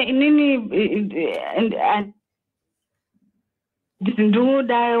 Inini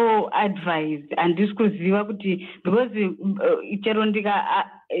ndinodawo advice, handisi kuziva kuti, because chero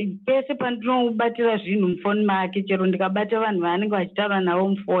pese pandinobatira zvinhu mufoni make, chero ndikabata vanhu vaanenge vachitaura navo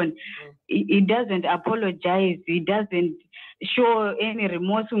mufoni, he doesn't apologize, he doesn't show any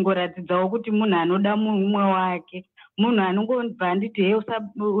remorse, ungoratidzawo kuti munhu anoda mumwe wake, munhu anongobva anditi he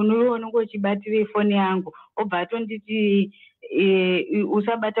unoiwo unonge uchibatira ifoni yangu, obva atonditi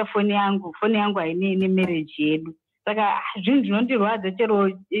usabata foni yangu hainei nemarriage yedu. Saka zvinhu zvinondirwadza, chero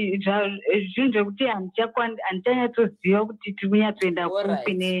zvinhu zvekuti handichanyatsoziva kuti tiri kunyatsoenda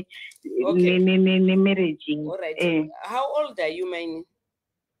kupi nemarriage. How old are you, Maini?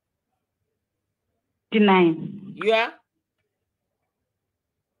 29. You are?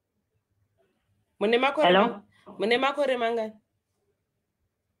 Mune makore mangani?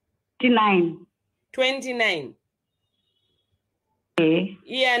 29.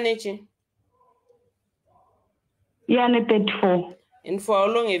 Iye anechi? Yeah, 34. And for how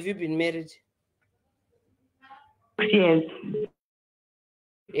long have you been married? 6 years.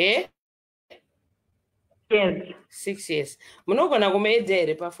 Eh? Yes. 6 years. Munogona kumeedza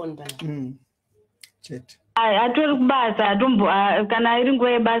here pafoni pana? Chet. Atori kubasa kana iri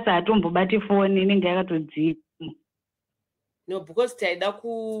nguva yebasa hatombobati foni inenge yakatodzima. No, because taida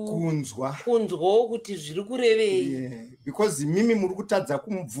kunzwawo kuti zviri kurevei. Because mimi muri kutadza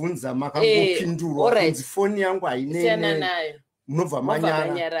kumubvunza makangopindurwa kunzi foni yangu hainei nayo. Munobva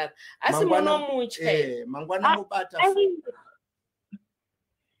manyara. Asi munomutya. Mangwana mubata.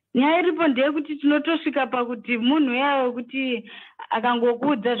 Nyaya iripo ndeyekuti tinotosvika pakuti munhu yayo kuti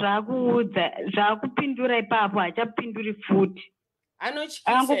akangokuudza zvaakupindura ipapo hachapinduri futi.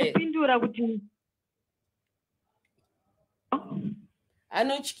 Akangokupindura kuti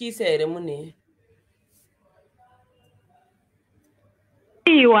anotyisa here munhu?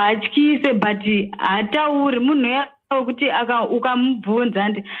 Iwa hatyise but hatauri munhu yayo kuti ukamubvunza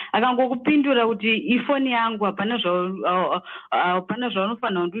ndi akangokupindura kuti ifoni yangu hapana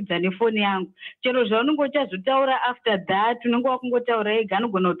zvaunofanira kundiudza nefoni yangu. Chero zvaunenge uchazotaura after that unenge wakungotaura ega,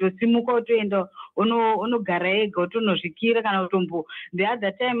 anogona kutosimuka utoenda unogara ega utonozvikira, kana kutombo the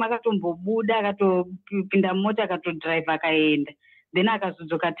other time akatombobuda akatopinda mota akatodrive akaenda, then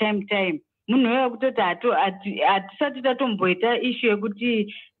akazodzoka time. Munhu wewe kutoti hatisati tatomboita issue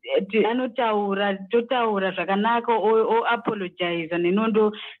yekuti totaura zvakanaka apologize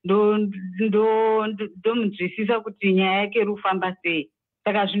neno ndomunzwisisa kuti nyaya yake iri kufamba sei.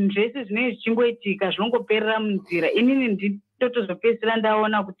 Saka zvinhu zvese zvinenge zvichingoitika zvinongoperera munzira. Inini nditotozopedzisira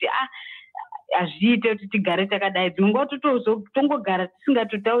ndaona kuti hazviite kuti tigare takadai. Dzimwe nguva tongogara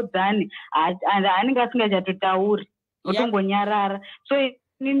tisingatotaudzani, anenge asingachatotauri, otongonyarara. So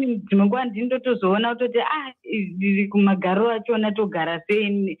nini dzimwe nguva ndindotozoona kutoti ndiri kumagaro achona togara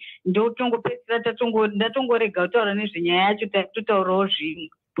sei, ndotongopedzisira ndatongorega kutaura nezvenyaya yacho totaurawo zvimwe,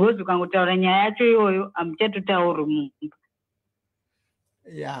 because ukangotaura nyaya yacho iyoyo hamuchatotauri mumba.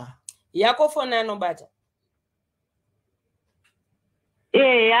 Yako foni anobata?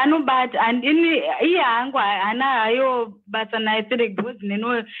 anobata and iye hangu haana hayo basa naye sere because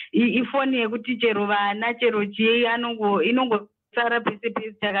neno ifoni yekuti chero vana chero chii inongosara pese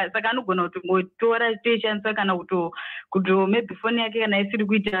pese saka anogona kutongotora toishandisa kana kuto maybe foni yake kana isiri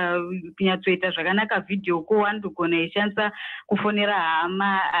kuita kunyatsoita zvakanaka video ko anotogona ishandisa kufonera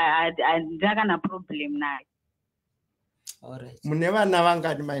hama. Handina kana problem naye. Mune vana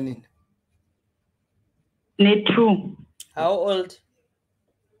vangani mainini? Ne2. How old?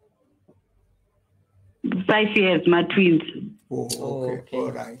 5 years, my twins. Okay.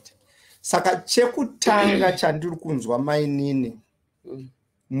 All right. Saka chekutanga chandiri kunzwa mainini,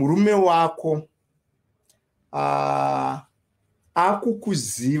 murume wako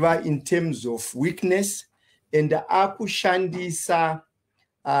akukuziva in terms of weakness and akushandisa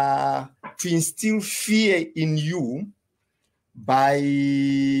to instill fear in you by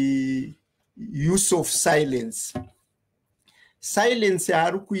use of silence. Silence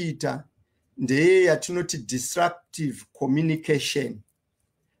yaari kuita ndeye yatinoti disruptive communication.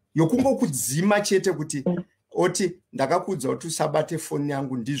 Yokungokudzima chete kuti oti ndakakudza kuti usabate foni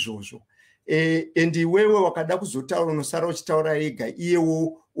yangu ndizvozvo. And iwewe wakada kuzotaura unosara uchitaura ega,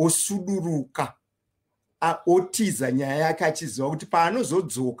 iyewo osuduruka. Otiza nyaya yake achiziva kuti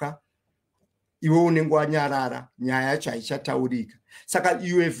paanozodzoka iwe unenge wanyarara, nyaya yacho haichataurika. Saka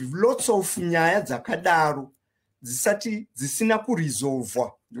you have lots of nyaya dzakadaro dzisina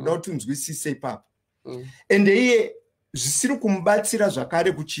kuresolvwa. Ndoda kuti unzwisise ipapo. And iye zvisiri kumubatsira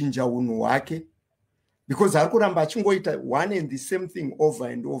zvakare kuchinja unhu hwake, because ari kuramba achingoita one and the same thing over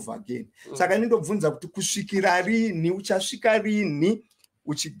and over again. Saka ndinobvunza kuti kusvikira rini, uchasvika rini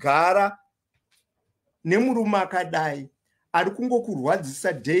uchigara nemurume akadai ari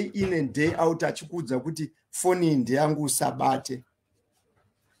kungokurwadzisa day in and day out achikudza kuti foni ndeyangu usabate,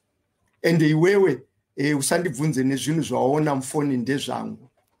 and iwewe usandibvunze nezvinhu zvaona mufoni ndezvangu.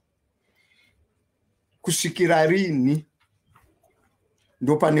 Kusvikira rini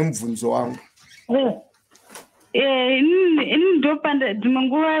ndopane mubvunzo wangu. Ndopanda dzimwe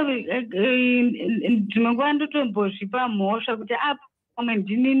nguva ndotombozvipa mhosva kuti pamwe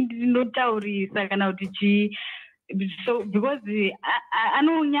ndinotaurisa kana kuti chii. So because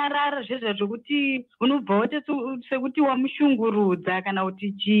anonyarara zvezvo zvokuti unobva wote sekuti wamushungurudza kana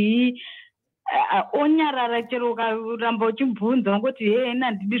kuti chii. Onyarara chero ukaramba uchimubvunza ungoti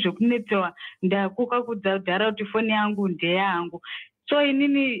handidi zvekunetsewa, ndakuka kudhara kuti foni yangu ndeyangu. So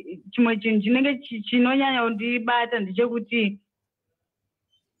inini chimwe chinhu chinenge chinonyanya kundibata ndechekuti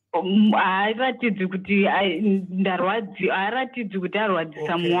haaratidzi kuti haaratidzi kuti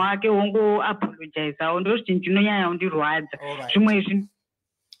arwadzisa mumwe wake wongo apologizeawo. Ndo chinhu chinonyanya kundirwadza. Zvimwe izvi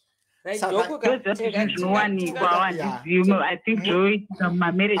zvinowanikwa I think zvoitika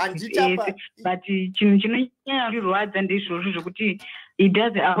mumamarriages ese, but chinhu chinonyanya kundirwadza ndizvozvo zvokuti he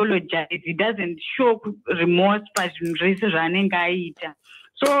doesn't apologize, he doesn't show remorse pazvinhu zvese zvaanenge aita.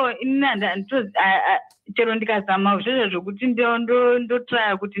 So chero ndikazama zveshe zvokuti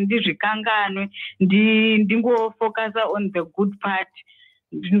ndotraya kuti ndizvikanganwe, ndingofocusa on the good part,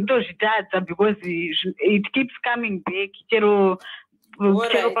 ndinotozvitadza because it keeps coming back. Chero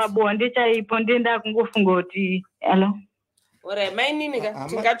pabonde chaipo ndenda kungofunga kuti hello. Alright, maininika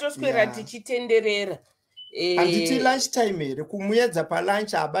tingatoswera tichitenderera. Handiti lunch time here kumuedza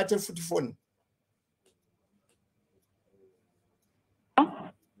palunch abate futi phone.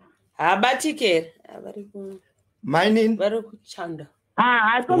 Abatikere mainin vari kuchanda.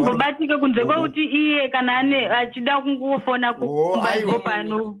 Atombobatika kunze kwekuti iye kana achida kungofona kumbaiko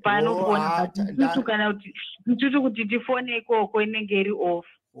panofona tutu kana kuti tutu kuti tifone ikoko inenge iri off.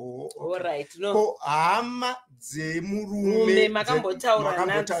 Alright, ko hama dzemurume makambotaura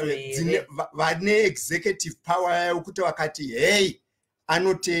nadzo vane executive power yayo kuti vakati hey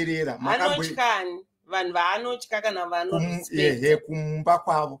anoteerera anotyani vanhu vaanotya kana vanorespect kumba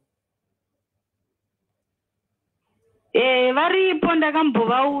kwavo. Varipo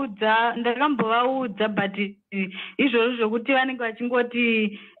ndakambovaudza but izvozvo zvokuti vanenge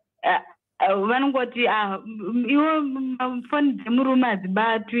vachingoti vanongoti iwo foni dzemurume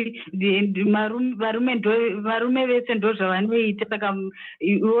hadzibatwi, varume vese ndo zvavanoita, saka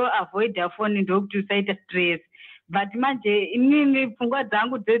iwo avoida foni ndokuti usaita stress. But manje inini pfungwa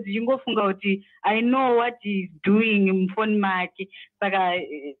dzangu dzichingofunga kuti I know what he's doing mufoni make, saka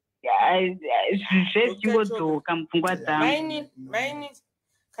zvechingodzoka mupfungwa dzangu. Maini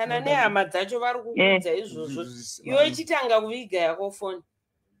kana nehama dzacho vari kukuudza izvozvo, iwe ichitanga kuviga yako foni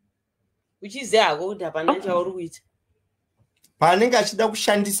uchiziva hako kuti hapana chauri kuita. Paanenge achida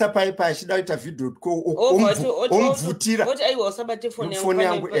kushandisa paipa achida kuita video call omubvutira oti aiwa usabate foni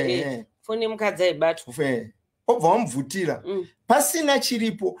yangu foni yemukadzi aibatwa. obva wamubvutira pasina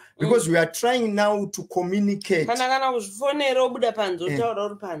chiripo because we are trying now to communicate. Kana kuzvifonera obuda panze utaura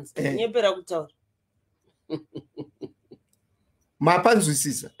uri panze nyepera kutaura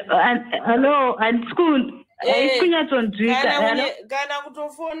mapanzwisisa. Hello, and school kana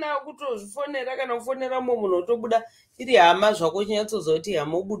kutozvifonera kana kufonera munhu otobuda iri hama zvako chinyatsozoti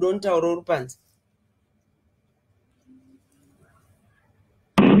hama obuda unotaura uri panze.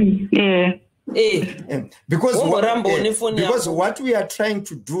 Because what we are trying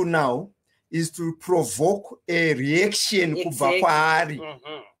to do now is to provoke a reaction kubva kwaari.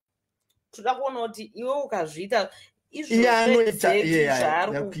 Toda kuona kuti iwe ukazviita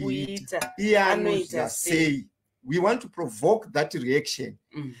say we want to provoke that reaction.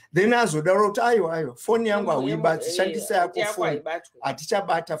 Then azodaro kuti aiwa foni yangu hauibati shandisa yako foni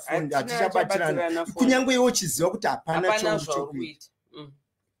hatichabata foni hatichabatirana kunyange iwe uchiziva kuti hapana chokuita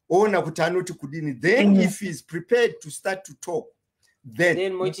ona kuti anoti kudini. Then if he is prepared to start to talk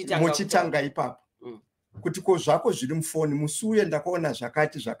then mochitanga ipapo kuti ko zvako zviri mufoni musuye ndakaona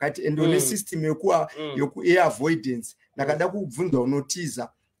zvakati and one system yoku air avoidance ndakada kubvunza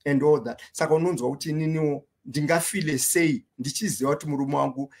unotiza and all that. Saka unonzwa kuti ininiwo ndingafile sei ndichiziva kuti murume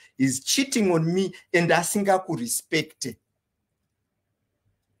wangu is cheating on me and asingakurespect.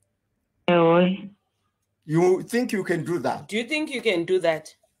 You think you can do that? Do you think you can do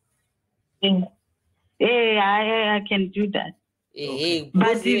that? I can do that.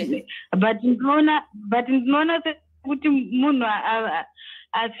 But ndinoona kuti munhu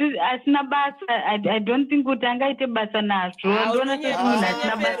asina basa, I don't think kuti angaite basa nazvo. Ndinoona kuti munhu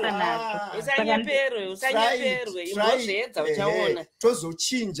asina basa nazvo. Usanyeperwe imozvedza uchaona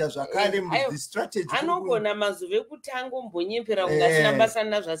tozochinja zvakare mu strategy. Anogona mazuva ekutanga umbonyepera ungasina basa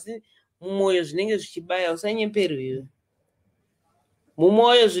nazvo asi mumwoyo zvinenge zvichibaya. Usanyeperwe iwe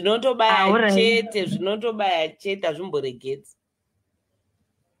mumwoyo zvinotobaya chete hazvimboregedzi.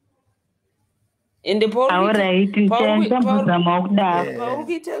 Ende pauri kuita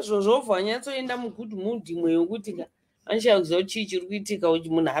izvozvo obva wanyatsoenda mugood mood imwe yokuti anishakuziva chii chiri kuitika kuti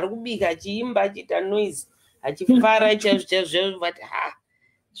munhu ari kubika achiimba achiita noise achifara chaizvo but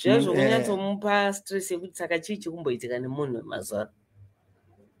zvezvo kunyatsomupa stress yekuti saka chii chikumboitika nemunhu wemazuva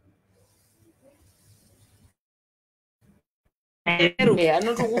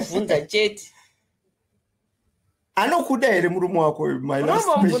anotokubvunza chete. Anokuda here murume wako?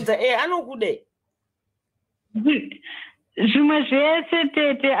 Unomubvunza anokudai zvimwe zvese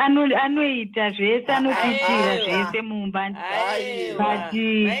tete anoita zvese anokuitira zvese mumba.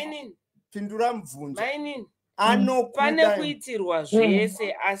 Pindura mubvunzo. Pane kuitirwa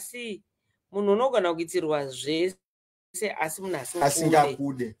zvese asi munhu unogona kuitirwa zvese asi munhu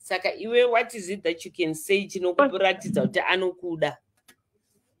asingakude. Saka iwe what is it that you can say chinokuratidza kuti anokuda?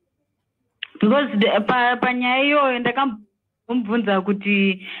 Because panyaya iyoyo ndakamubvunza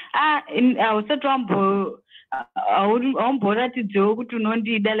kuti hausati haumboratidzewo kuti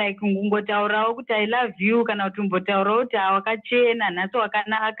unondida like kungotaurawo kuti I love you kana kuti umbotaurawo kuti wakachena nhasi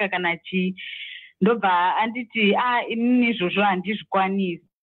wakanaka kana chii. Ndobva anditi inini izvozvo handizvikwanisi.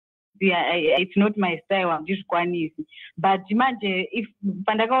 It's not my style, handizvikwanisi. But manje if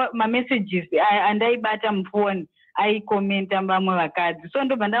mamessages andaibata mufoni aikomenta vamwe vakadzi, so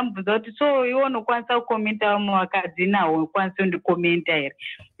ndobva ndamubvunza kuti so iwe unokwanisa kukomenta vamwe vakadzi nawo unokwanisa kundikomenta here?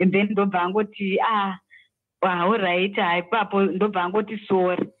 And then ndobva angoti alright, ipapo ndobva angoti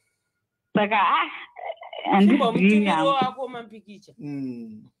sorry. Saka handizii wako mapikicha.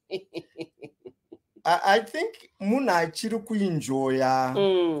 I think munhu achiri kuenjoya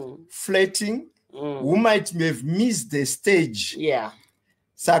flirting who might have missed the stage. Yeah.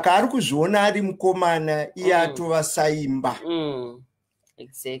 Saka ari kuzviona ari mukomana iye atova saimba.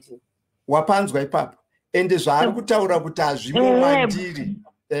 Exactly. Wapanzwa ipapo. Ende zvaari kutaura kuti hazvimomandiri.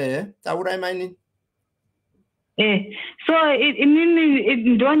 Taurai maini. So inini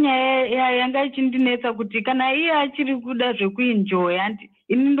ndonyaya yanga ichindinetsa kuti kana iye achiri kuda zvekuenjoya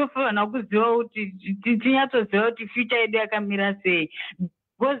ini ndofanira kuziva kuti tinyatsoziva kuti future yedu yakamira sei.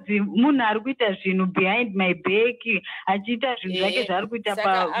 Because munhu ari kuita zvinhu behind my back achiita zvinhu zvake zvaari kuita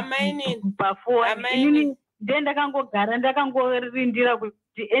pafoni. Inini ndakangorindira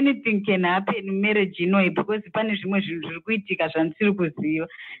kuti anything can happen marriage inoyi because pane zvimwe zvinhu zviri kuitika zvandisiri kuziva.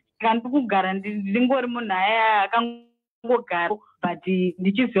 Saka ndikugara ndingori munhu aya akangogara but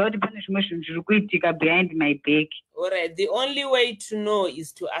ndichiziva kuti pane zvimwe zvinhu zviri kuitika behind my back. Alright, the only way to know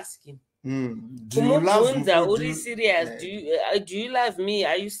is to ask him. Do you love me? Uri serious? Do you love me?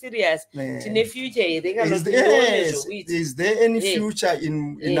 Are you serious? Tine future here. Is there any future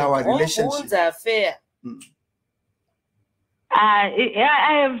in our relationship? Fair.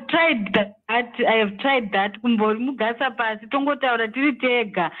 I have tried that. I have tried that. Kumbori mugasa pasi tongotaura tiri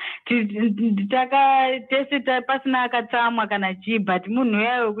tega. Takateseta pasina akatsamwa kana chi, but munhu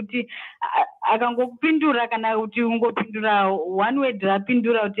yayo kuti akangokupindura kana kuti ungopindura one word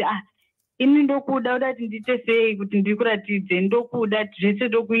rapindura kuti ini ndokuda kuti ndite sei kuti ndikuratidze ndokuda zvese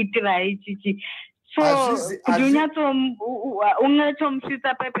ndokuitirai chichi. So kuti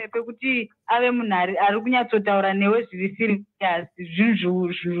unyatsomusvitsa pepepe kuti ave munhu ari kunyatsotaura newe zviri serious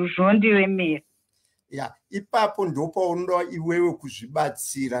zvinhu zvinondiremera. Ipapo ndopaunoda iwewe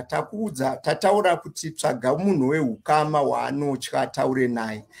kuzvibatsira. Tataura kuti tsvaga munhu wehukama waanotya taure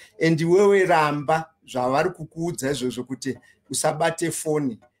naye, and iwewe ramba zvavari kukuudza izvozvo kuti usabate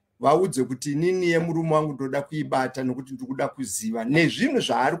foni. Vaudze kuti inini yemurume wangu ndoda kuibata nokuti ndikuda kuziva nezvinhu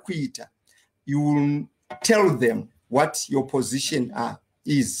zvaari kuita. You will tell them what your position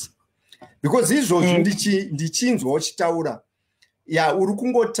is. Because izvozvo ndichinzwa uchitaura. Uri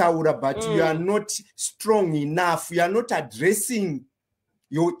kungotaura, but you are not strong enough. You are not addressing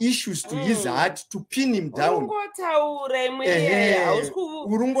your issues to his heart to pin him down.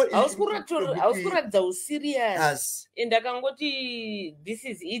 Serious. And akangoti this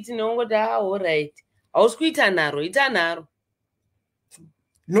is it nongoti all right. Auskuita naro, ita naro.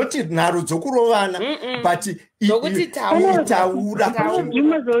 Not naro dzokurovana, but itaura.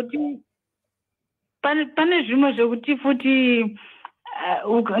 Pane zvimwe zvokuti futi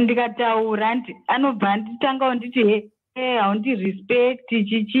ndikataura anobva nditanga nditi haundirespect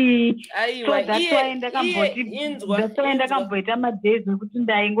chichi. So that's why ndakamboita madhays ekuti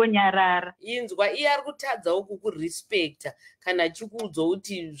ndaingonyarara. Inzwa iye ari kutadzawo kukurespecta kana chikuudzwa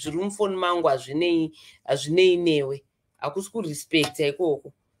kuti zviri mufoni mangu hazvinei newe. Hakusi kurespecta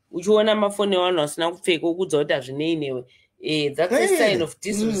ikoko. Uchiona mafoni evanhu vasina kupfeka ukuudza kuti hazvinei newe. That's a sign of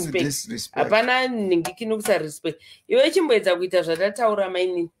disrespect. Hapana ningikino kusarespect. Iwe chimboedza kuita zvatataura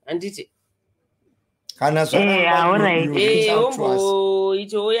maini handiti. Kana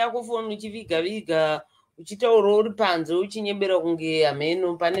ichouya kufoni uchiviga uchitaura uri panze uchinyembera kunge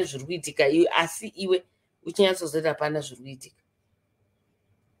ameno pane zviri kuitika iwe, asi iwe uchinyatsoziva hapana zviri kuitika.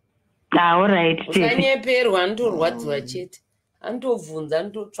 Usanyeperwa, anotorwadziwa chete, anotobvunza,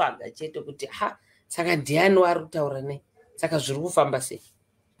 anototsvaga chete kuti saka ndiani wari kutaura nei, saka zviri kufamba sei.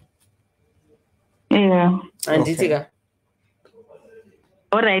 Handitika.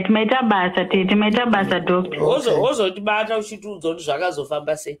 Alright, maita basa tete, maita basa doctor. Ozotibata uchitiudza kuti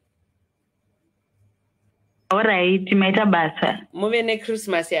zvakazofamba sei. Alright, maita basa. Muve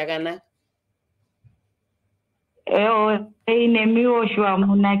neChristmas yakanaka. Nemiwo shuwa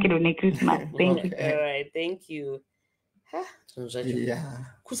munakiro neChristmas. Thank you. Alright, thank you.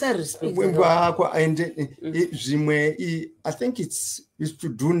 Kusarespect. I think it's to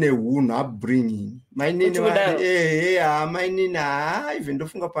do neunhu upbringing. Mainini even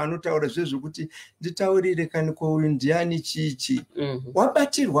ndofunga panotaura zvezvokuti nditaurire kani kwauyu ndiani chichi.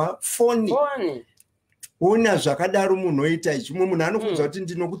 Wabatirwa foni. Una zvakadaro munhu oita ichi. Mumwe munhu anofunza kuti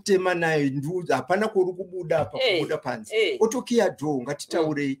ndinokutema nayo hapana kuri kubuda kubuda panze. Otokiya door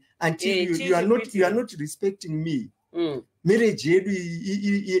ngatitaurei until you are not respecting me. Marriage yedu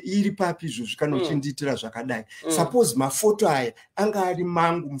iri papi izvozvo kana uchindiitira zvakadai. Suppose mafoto aya anga ari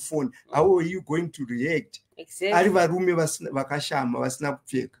mangu mufoni, how are you going to react? Ari varume vakashama vasina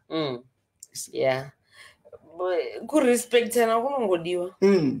kupfeka. Kurespectana kunongodiwa.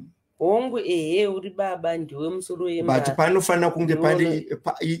 Hongu uri baba ndiwe musoro yemba. But panofanira kunge pane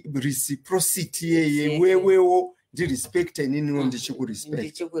reciprocity yewewo ndirespecta ininiwo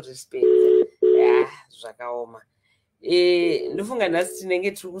ndichikurespecta. Zvakaoma. Ndofunga nhasi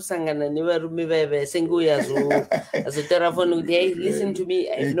tinenge tiri kusangana nevarume vaya senge uyo azotaura foni kuti hey, listen to me,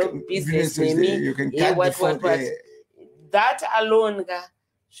 I have no business nemi, what. That alone ka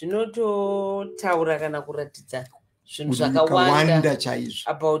zvinototaura kana kuratidza zvinhu zvakawanda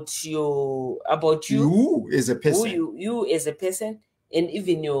about you as a person, you as a person, and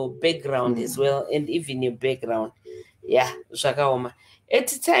even your background as well, and even your background. Zvakaoma.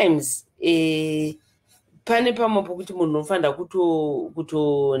 At times pane pamwe pokuti munhu unofanira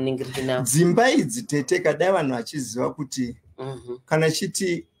kutoningirika nawo. Dzimba idzi tete kadai vanhu vachiziva kuti kana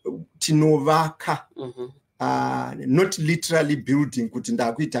chiti tinovaka, not literally building kuti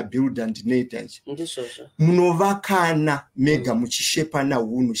ndakuita builder ndinoita ichi. Munovakana mega muchishepana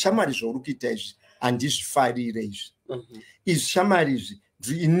hunhu. Shamari zvauri kuita izvi handizvifarire izvi. Izvi shamari izvi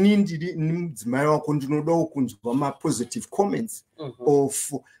ini ndiri mudzimai wako ndinodawo kunzwa ma-positive comments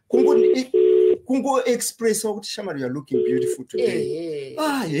of kungo express kuti shamari you are looking beautiful today.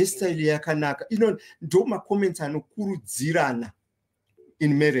 Hairstyle yakanaka. Ndo ma-comments anokurudzirana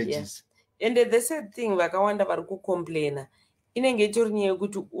in marriages. And the sad thing vakawanda vari kucomplaina inenge itori nyaya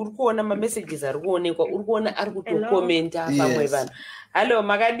yekuti uri kuona mamessages ari kuonekwa, uri kuona ari kutokomenta pamwe vanhu. Hallo,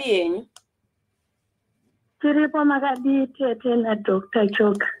 makadi henyu? Tiripo makadi tete na Dr.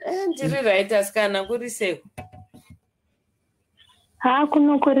 Choka. Ndiri right asikana, kuri seko?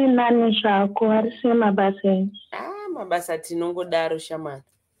 Kuno kuri nani zvako, harisei mabasa enyu? Mabasa tinongodaro shamani.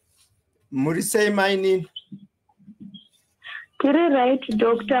 Muri sei maini? Tiri right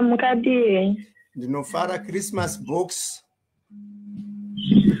Dr. mukadi henyu? Ndinofara Christmas box.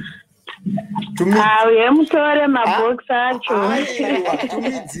 Mutore mabox acho.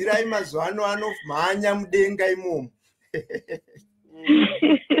 Tumidzirai mazuva ano anomhanya mudenga imomo.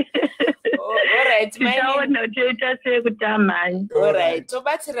 Alright, maini. Toita sei kuti amhanya. Alright,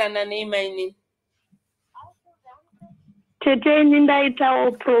 tobatsirana nei maini? Tete ini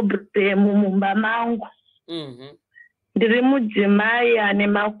ndaitawo problem mumba mangu. Ndiri mudzimai ane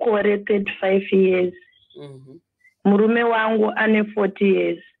makore 35 years. Murume wangu ane 40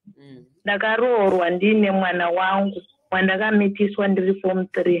 years. Ndakaroorwa ndine mwana wangu wandakamitiswa ndiri form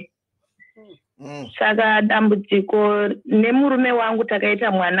 3. Saka dambudziko nemurume wangu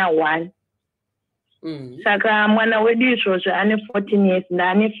takaita mwana 1. Saka mwana wedu izvozvo ane 14 years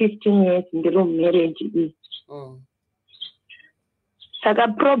ndaane 15 years ndiri mumarriage iyi. Saka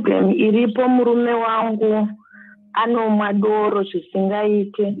problem iripo, murume wangu anomwa doro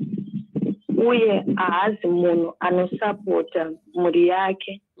zvisingaite uye haazi munhu anosapota mhuri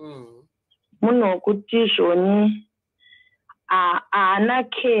yake. Munhu wokuti zvoni haana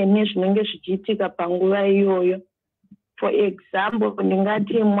care nezvinenge zvichiitika panguva iyoyo. For example,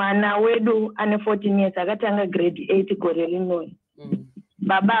 ndingati mwana wedu ane 14 years akatanga grade 8 gore rinoi.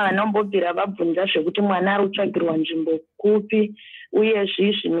 Baba havanombobvira vabvunza zvekuti mwana ari kutsvagirwa nzvimbo kupi uye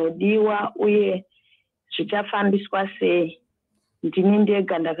zvii zvinodiwa uye zvichafambiswa sei. Ndini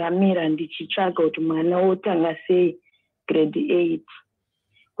ndega ndakamira ndichitsvaga kuti mwana otanga sei grade 8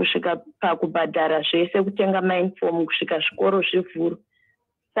 kusvika pakubhadhara zvese, kutenga mainifomu, kusvika zvikoro zvivhuru.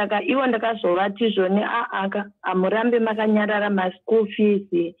 Saka ivo ndakazovati zvoni hamurambe makanyarara maschool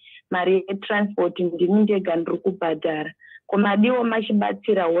fees, mari yetransport ndini ndega ndiri kubhadhara. Komadiwo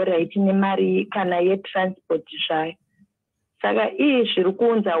machibatsira alright nemari kana yetransport zvayo. Saka zviri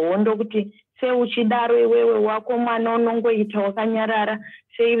kuunza hondo kuti sei uchidaro iwewe wako mwana unongoita wakanyarara,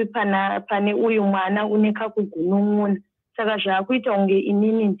 sei pane uyu mwana une kakugunun'una. Saka zvaakuita kunge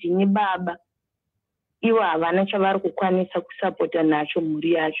inini ndini baba, ivo havana chavari kukwanisa kusapota nacho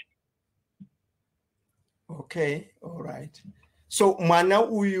mhuri yacho. Okay, all right. So mwana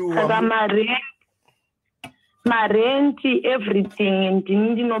uyu saka marenti everything ndini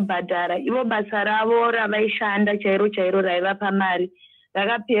ndinobhadhara. Ivo basa ravo ravaishanda chairo raiva pamari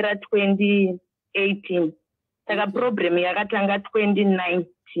rakapera 2018. Saka problem yakatanga 2019.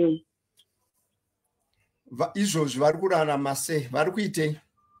 Izvozvi vari kurarama sei? Vari kuitei?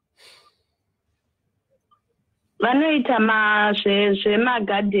 Vanoita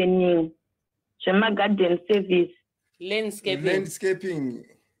zvemagardening, zvemagarden service, landscaping.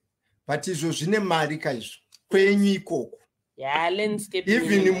 But izvo zvine mari kaizvo kwenyu ikoko? Landscaping.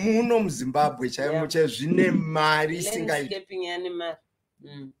 Even muno muZimbabwe chaimo zvine mari isingaiti. Landscaping yani mari.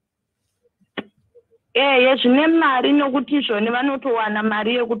 Zvine mari nokuti zvoni vanotowana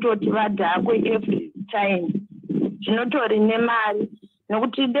mari yekutoti vadhakwe every time. Zvinotori nemari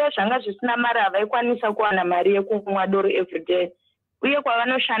nokuti zvanga zvisina mari havaikwanisa kuwana mari yekumwa doro everyday. Uye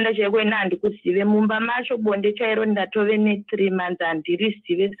kwavanoshanda chaiko ina handikuzive mumba macho bonde chairo ndatove ne3 months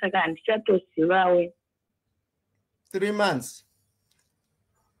handirizive, saka handichatozivawe. 3 months?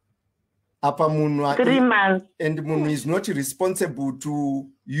 Apa munhu 3 months. And munhu is not responsible to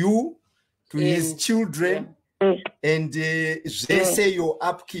you, to his children, and zvese your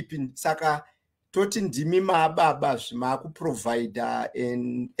upkeeping. Saka toti ndimi mababa zvimakuprovider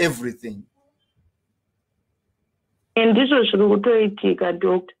and everything. Ndizvo zviri kutoitika,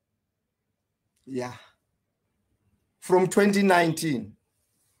 Doctor. Yeah. From 2019.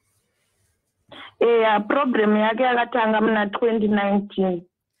 Problem yake yakatanga muna 2019.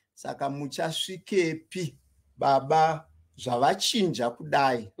 Saka muchasvikepi baba zvavachinja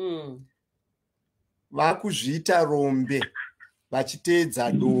kudai? Vakuzviita rombe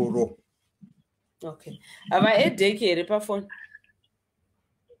vachiteedza doro. Okay. Ava edheki here pafoni?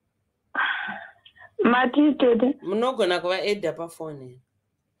 Mati tete. Munogona kuva edha pafoni.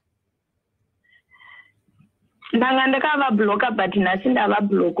 Ndanga ndakavabloka but nhasi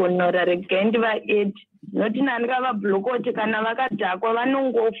ndavabloka nora regai ndiva ed. Noti ndandikavabloka kuti kana vakadhakwa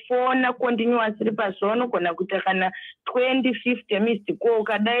vanongofona continuously pazuva vanogona kuita kana 20-50 missed call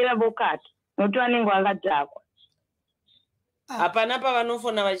ukadaira vokati. Noti vanenge vakadhakwa. Hapana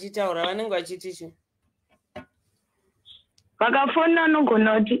pavanofona vachitaura vanenge vachiti chi? vakafona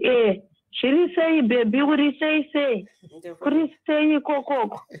anogona kuti zviri sei bebi uri sei kuri sei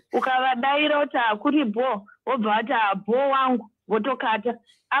ikokoko ukavadaira kuti hakuri bho wobva vati bho wangu votokata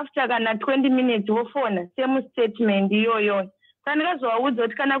after kana 20 minutes wofona same statement iyoyo sandikazovaudza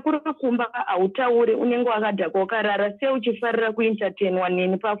kuti kana kuri kumba hautauri unenge wakadhaka wakarara sei uchifarira kuentertainwa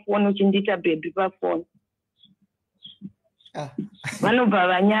neni pafoni uchindiita bebi pafoni vanobva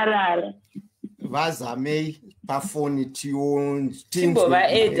vanyarara vazamei pafoni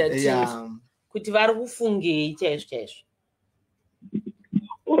timbovaedha kuti vari kufungei chaizvo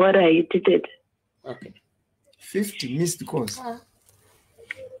alright tete okay 50 missed calls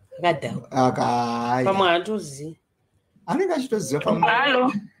akadhawa pamwe hatozivi anenge achitoziva pamwe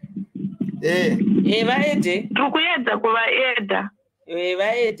halo vaedhe tiri kuedza kuvaedha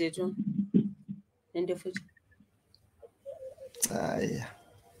vaedhe to ende futi aya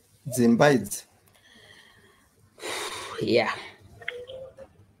dzimba idzi yeah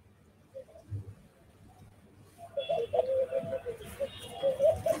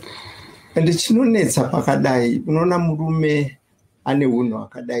ende chinonetsa pakadai unoona murume ane unhu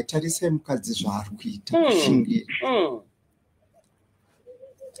akadai tarisai mukadzi zvaari kuita kushingira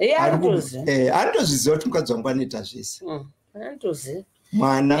anotozviziva kuti mukadzi wangu anoita zvese anotoziva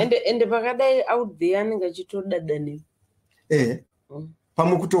mwana ende pakadai out there anenge achitodadani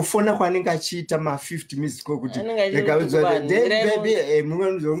pamwe kutofona kwaanenge achiita ma50 missed call kuti mumwe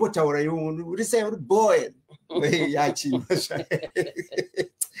unozongotaura iwo uri sei uri boy yachinwa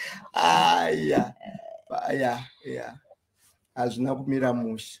aya hazvina kumira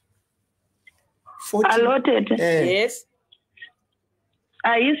musha alotete yes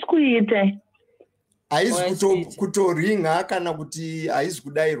haisi kuita haisi kutoringa kana kuti haisi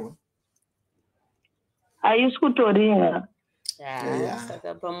kudairwa haisi kutoringa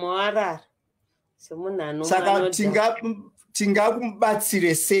saka pamuwarara semunhu saka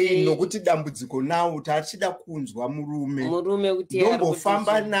tingakubatsire sei nokuti dambudziko nawo kuti achida kunzwa murume kuti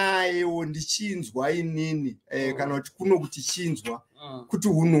ndombofamba nayewo ndichinzwa inini kana kuti kuno kuti chinzwa kuti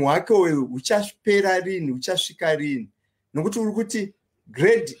unhu hwake huchapera rini huchasvika rini nokuti uri kuti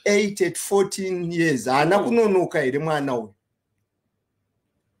grade 8 at 14 years haana kunonoka here mwana uyu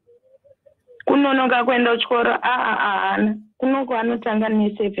kunonoka kuenda kuchikoro haana kunoko anotanga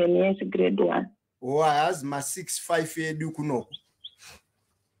ne7 years grade 1 haazi ma6-5 edu kunoko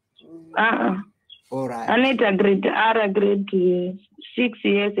alright anoita grade R grade 6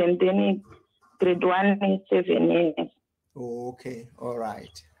 years and then grade 1 7 years okay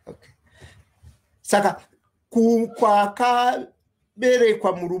alright okay saka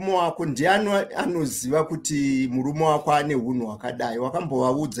kwakaberekwa murume wako ndiani anoziva kuti murume wako ane unhu hwakadai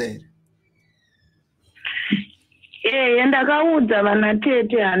wakambovaudza here ndakaudza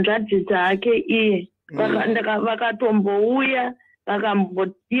vanatete hanzvadzi dzake iye vakatombouya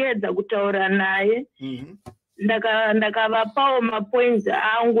vakamboedza kutaura naye ndakavapawo mapoints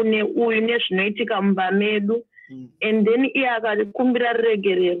angu neuyu nezvinoitika mumba medu and then iye akakumbira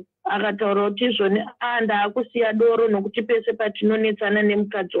ruregerero akataura kuti izvoni ndaakusiya doro nokuti pese patinonetsana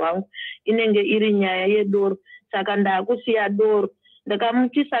nemukadzi wangu inenge iri nyaya yedoro saka ndaakusiya doro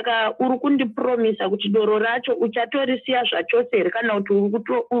ndakamuti saka uri kundipromisa kuti doro racho uchatorisiya zvachose here kana kuti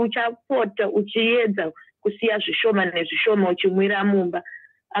uchapota uchiedza kusiya zvishoma nezvishoma uchimwira mumba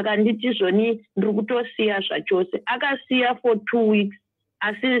akanditi zvoni ndiri kutosiya zvachose akasiya for 2 weeks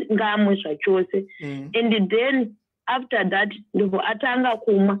asi ngamwe zvachose and then after that ndibvo atanga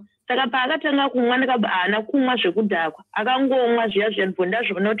kumwa saka paakatanga kumwa ndikabva haana kumwa zvekudhakwa akangomwa zviya ndibvo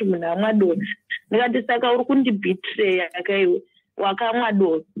ndazviona kuti munhu amwa doro ndikati saka uri kundibhitreya akaiwe wakamwa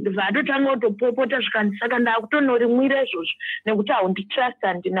doro ndibva atotanga kutopopota zvikandi saka ndaakutonorimwira izvozvo nekuti haunditrust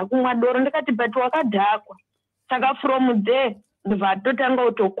handina kumwa doro ndikati but wakadhakwa saka from there ndibva atotanga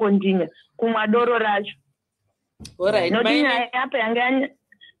kutokondinya kumwa doro racho noti nyaya yapo yanga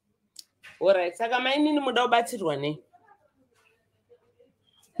alright saka mainini muda kubatsirwa nei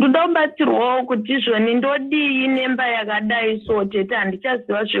ndoda kubatsirwawo kuti izvoni ndodii nemba yakadai so tete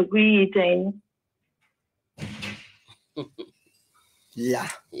handichaziva zvekuiita ini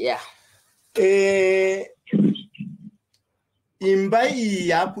imba iyi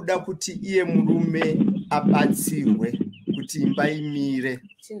yakuda kuti iye murume abatsirwe kuti imba imire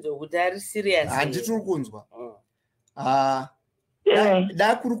chinzokuti ari serious handitiri kunzwa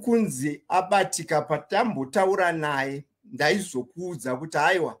da kuri kunzi abatika patambotaura naye ndaizokuudza kuti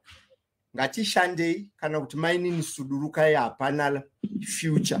haiwa ngatishandei kana kuti mainini sudurukai hapana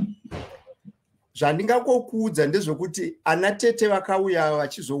future zvandingakokuudza ndezvokuti ana tete vakauya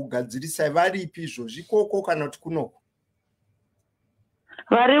vachizokugadzirisai varipi izvozvi koko kana kuti kunoko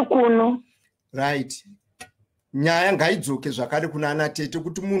vari kuno right nyaya ngaidzoke zvakare kuna ana tete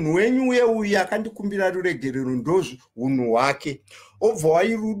kuti munhu wenyu uye akandikumbira ruregerero ndozvo unhu hwake, obva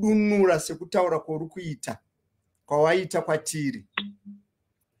wairudunura sekutaura kwori kuita kwawaita kwatiri.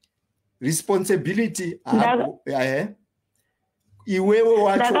 Responsibility iwewe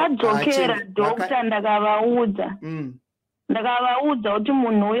wacho ndakadzokera dokta ndakavaudza kuti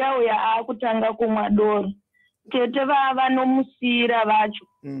munhu uya akutanga kumwa doro, tete vanomusiyira vacho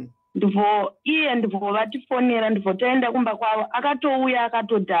ndivyo vatifonera, ndivyo taenda kumba kwavo, akatouya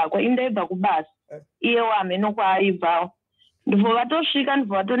akatodhakwa indaibva kubasa iye wamheno kwaaibvawo, ndivyo vatosvika,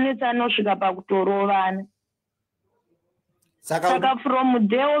 ndivyo vatonetsa anosvika pakutorovana. Saka from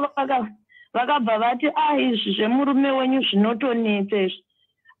there vakabva vati izvi zvemurume wenyu zvinotonetsa izvi,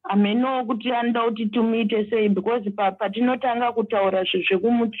 amheno kuti anoda kuti tumuite sei, because patinotanga kutaura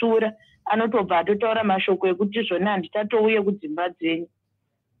zvezvekumutsura anotobva atotaura mashoko ekuti zvona handitatouye kudzimba dzenyu.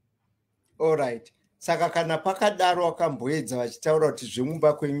 Alright. Saka kana pakadaro akamboedza vachitaura kuti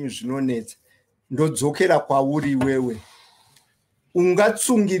zvemumba kwenyu zvinonetsa, ndodzokera kwauri wewe.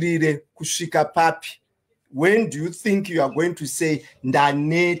 Ungatsungirire kusvika papi? When do you think you are going to say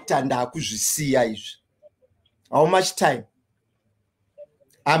ndaneta ndakuzvisiya izvi? How much time?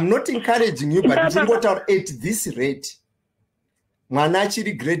 I'm not encouraging you, but ndingotaura at this rate. Mwana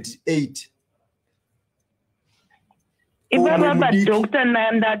achiri grade 8. Ibaba doctor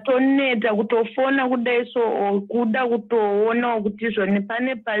ndatoneta kutofona kudai so kuda kutoona kuti zvone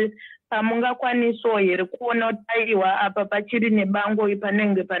pane pamungakwanisa here kuona kuti aiwa apa pachiri nebango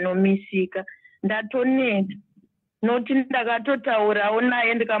panenge panomisika. Ndatoneta noti ndakatotaurawo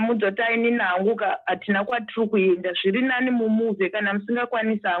naye ndikamudza kuti aini nangu hatina kwatiri kuenda, zviri nani mumuve kana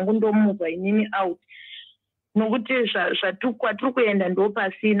musingakwanisa hangu ndomuvha inini out, nokuti kwatiri kuenda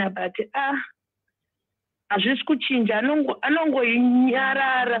ndopasina, but hazvisi kuchinja,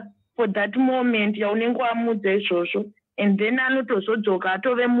 anongoinyarara for that moment yaunenge wamudza izvozvo, and then anotozodzoka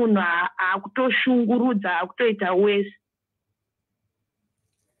atove munhu akutoshungurudza akutoita wese.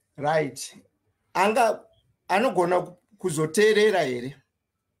 Right. Anogona kuzoteerera here?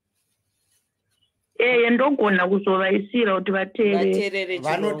 Ndogona kuzovaisira kuti vateerere.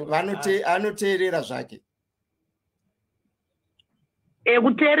 Anoteerera zvake.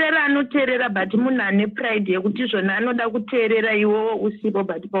 Kuteerera anoteerera, but munhu ane pride yekuti zvona anoda kuteerera iwowo usipo,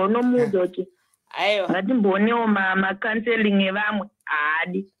 but paunomuudza kuti ngatimboonewo macounseling evamwe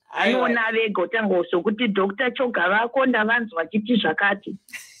haadi, anoona vega utanga sokuti Dr. Choga vako ndavanzwa chiti zvakati.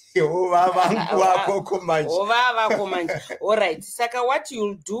 Wako manje. Alright, saka what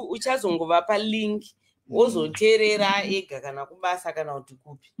you'll do, uchazongovapa link wozoteerera ega kana kubasa kana kuti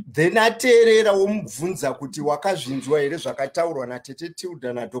kupi, then ateerera womubvunza kuti wakazvinzwa here zvakataurwa natete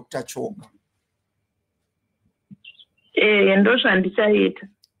Tilder naDr. Choga. Ndozvandichaita.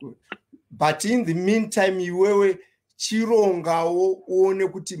 But in the meantime iwewe chirongawo uone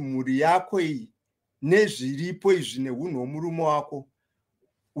kuti mhuri yako iyi nezviripo izvi neunhu hwomurume wako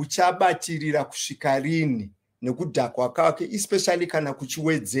uchabatirira kusvika rini nekudhakwa kwake, especially kana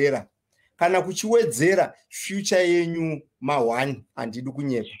kuchiwedzera. Kana kuchiwedzera future yenyu ma1 handidi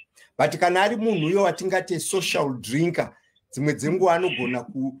kunyepa, but kana ari munhu uyo watingati social drinker, dzimwe dzenguva anogona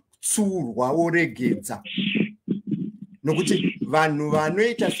kutsurwa woregedza, nokuti vanhu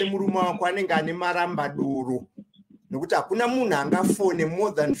vanoita semurume wako anenge ane maramba doro, nokuti hakuna munhu angafone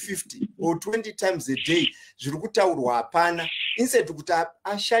more than 50 or 20 times a day zviri kutaurwa hapana, instead kuti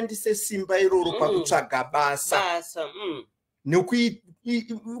ashandise simba iroro pakutsvaga basa.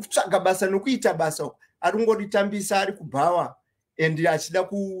 Kutsvaga basa nokuita basa aringoritambisa ari kubhawa and achida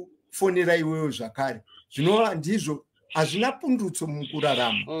kufonera iwewe zvakare. Zvinova ndizvo hazvina pundutso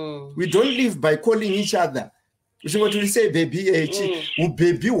mukurarama. We don't live by calling each other. Usingoti uri baby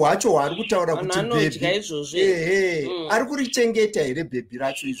ubaby hwacho hwari kutaura kuti baby ari kurichengeta here baby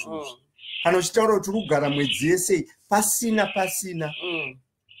racho izvozvo, kana uchitaura kuti uri kugara mwedzi yese pasina.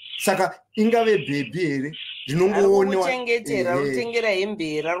 Saka ingave baby here zvinongoonewa kuchengetera, rutengera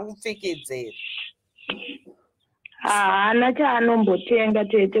hembe, rarupfekedzera. Haana chaanombotenge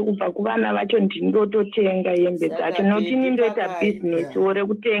tete kubva kuvana vacho, ndindototenga hembe dzacho, noti nindoita business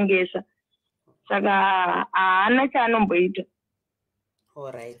rekutengesa. Saka haana chaanomboita.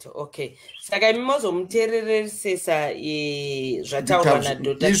 Alright, okay. Saka imi mozomuteereresesa zvataurwa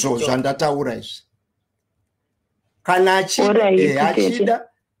naDr. Izvo zvandataura izvi. Kana achida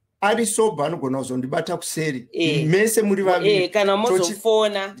ari soba anogona kuzondibata kuseri. Mese muri vaviri. Kana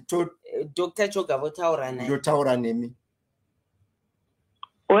mozofona Dr. Choga votaura naye. Ndotaura nemi.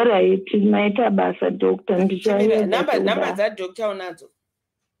 Alright, maita basa Dr. Ndichaenda. Namba dzaDr. unadzo?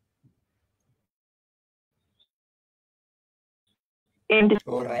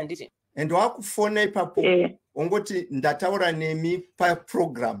 And wakufona ipapo ongoti ndataura nemi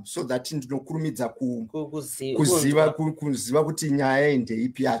paprogram so that ndinokurumidza kuziva kuti nyaya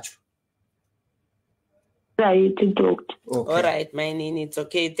ndeipi yacho. Right, doctor. Okay. All right, my nini, it's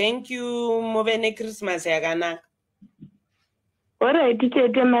okay. Thank you. Muvene Christmas yakanaka. All right,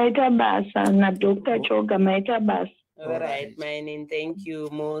 tete maita basa na Dr. Choga maita basa. All right, my nini, thank you.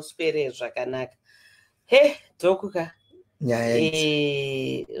 Muspere zvakanaka. Hey, dokuka.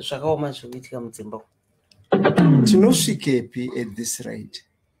 Nyaya zvakaoma zvokuitika muZimbabwe. Tinosvikepi at this rate?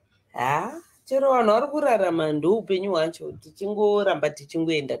 Chero vanhu vari kurarama ndoupenyu hwacho, tichingoramba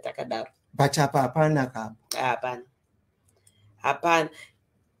tichingoenda takadaro. But apa hapana kabo. Hapana.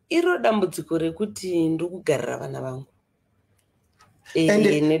 Iro dambudziko rekuti ndikugarira vana vangu.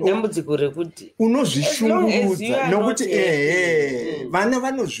 Nedambudziko rekuti unozvishungurudza nokuti vana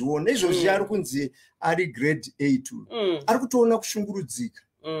vanozviona izvozvi ari kunzi ari grade 8 ari kutoona kushungurudzika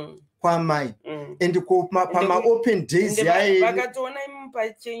kwamai and pama open days yaye vakatoona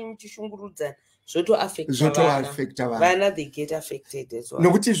pachenyu muchishungurudzana zvotoaffecta vana, they get affected as well.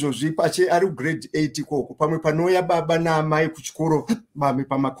 Nokuti izvozvi pache ari grade 8 koko pamwe panouya baba naamai kuchikoro mamwe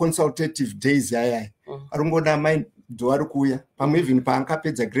pama consultative days yaye ari kungoona amai ndo ari kuuya pamwe even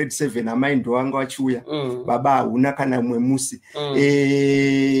paankapedza grade 7 amai ndo anga vachiuya baba hauna kana mumwe musi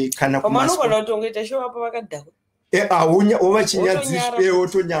kana kumanogona kutongoita show apa vakadhakwa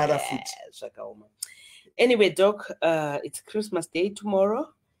otonyara futi zvakaoma. Anyway, Doc, it's Christmas Day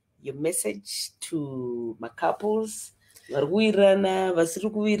tomorrow. Your message to my couples, vari kuwirirana, vasiri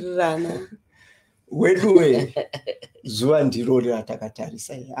kuwirirana. Weduwe, zuva ndiro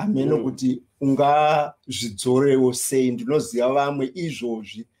ratakatarisa. Ameno kuti ungazvidzorewo sei, ndinoziva vamwe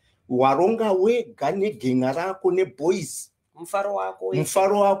izvozvi. Waronga wega negenga rako neboys. Mufaro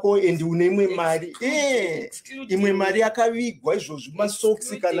wako and une imwe mari. Imwe mari yakavigwa izvozvi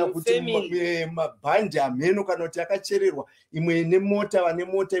masoksi kana kuti mabhandi ameno kana kuti yakachererwa. Imwe nemota vane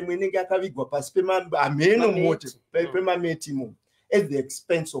mota imwe inenge yakavigwa pasi ameno mota pemametimo at the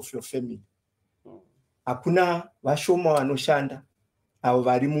expense of your family. Hakuna vashoma vanoshanda avo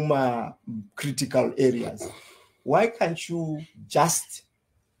vari muma critical areas. Why can't you just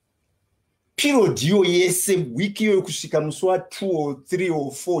period iyo yese wiki iyo kusvika musi wa 2 or 3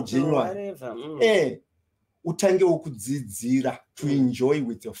 or 4 January utange ukudzidzira to enjoy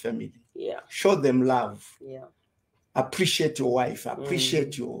with your family. Show them love. Appreciate your wife,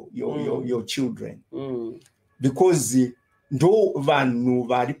 appreciate your children. Because ndo vanhu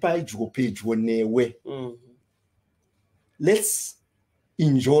vari pedyo newe. Let's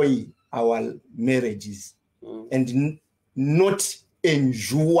enjoy our marriages and not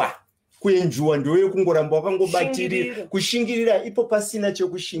enjoy. Kuenjua ndoyo kungoramba wakangobatirira kushingirira ipo pasina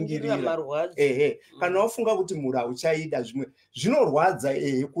chekushingirira. Kana wafunga kuti mura uchaida zvimwe zvinorwadza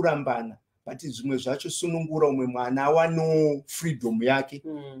kurambana, but zvimwe zvacho sunungura umwe mwana wano freedom yake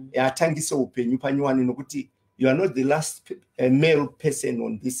atangise upenyu panyuwani nokuti you are not the last male person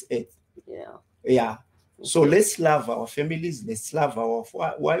on this earth. So let's love our families, let's love our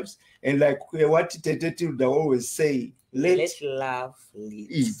wives, and like what Tilder always say, let love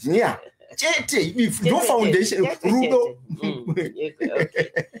lead. No foundation.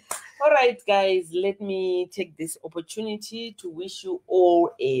 All right, guys, let me take this opportunity to wish you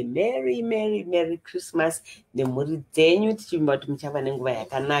all a Merry, Merry, Merry Christmas. Nemuri dzenyu tichimba kuti muchava nenguva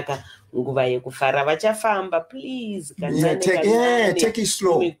yakanaka, nguva yekufara vachafamba. Please, take it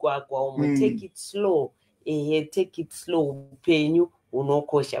slow. Take it slow. Take it slow. Upenyu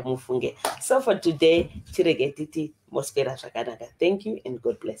unokosha mufunge. So for today, tirege titi mospera zvakanaka. Thank you and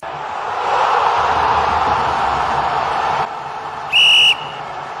God bless.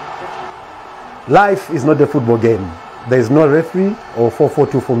 Life is not a football game. There is no referee or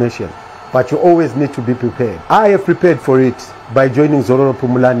 4-4-2 formation, but you always need to be prepared. I have prepared for it by joining Zororo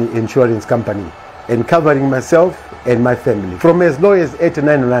Pumulani Insurance Company and covering myself and my family. From as low as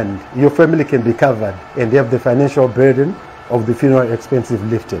 89 Rand, your family can be covered and have the financial burden of the funeral expenses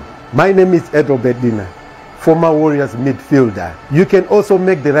lifted. My name is Edrobert Dina, former Warriors midfielder. You can also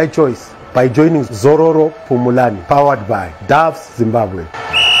make the right choice by joining Zororo Pumulani, powered by Doves Zimbabwe.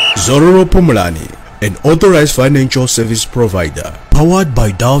 Zororo Pumulani, an authorized financial service provider, powered by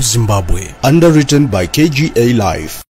Doves Zimbabwe, underwritten by KGA Life.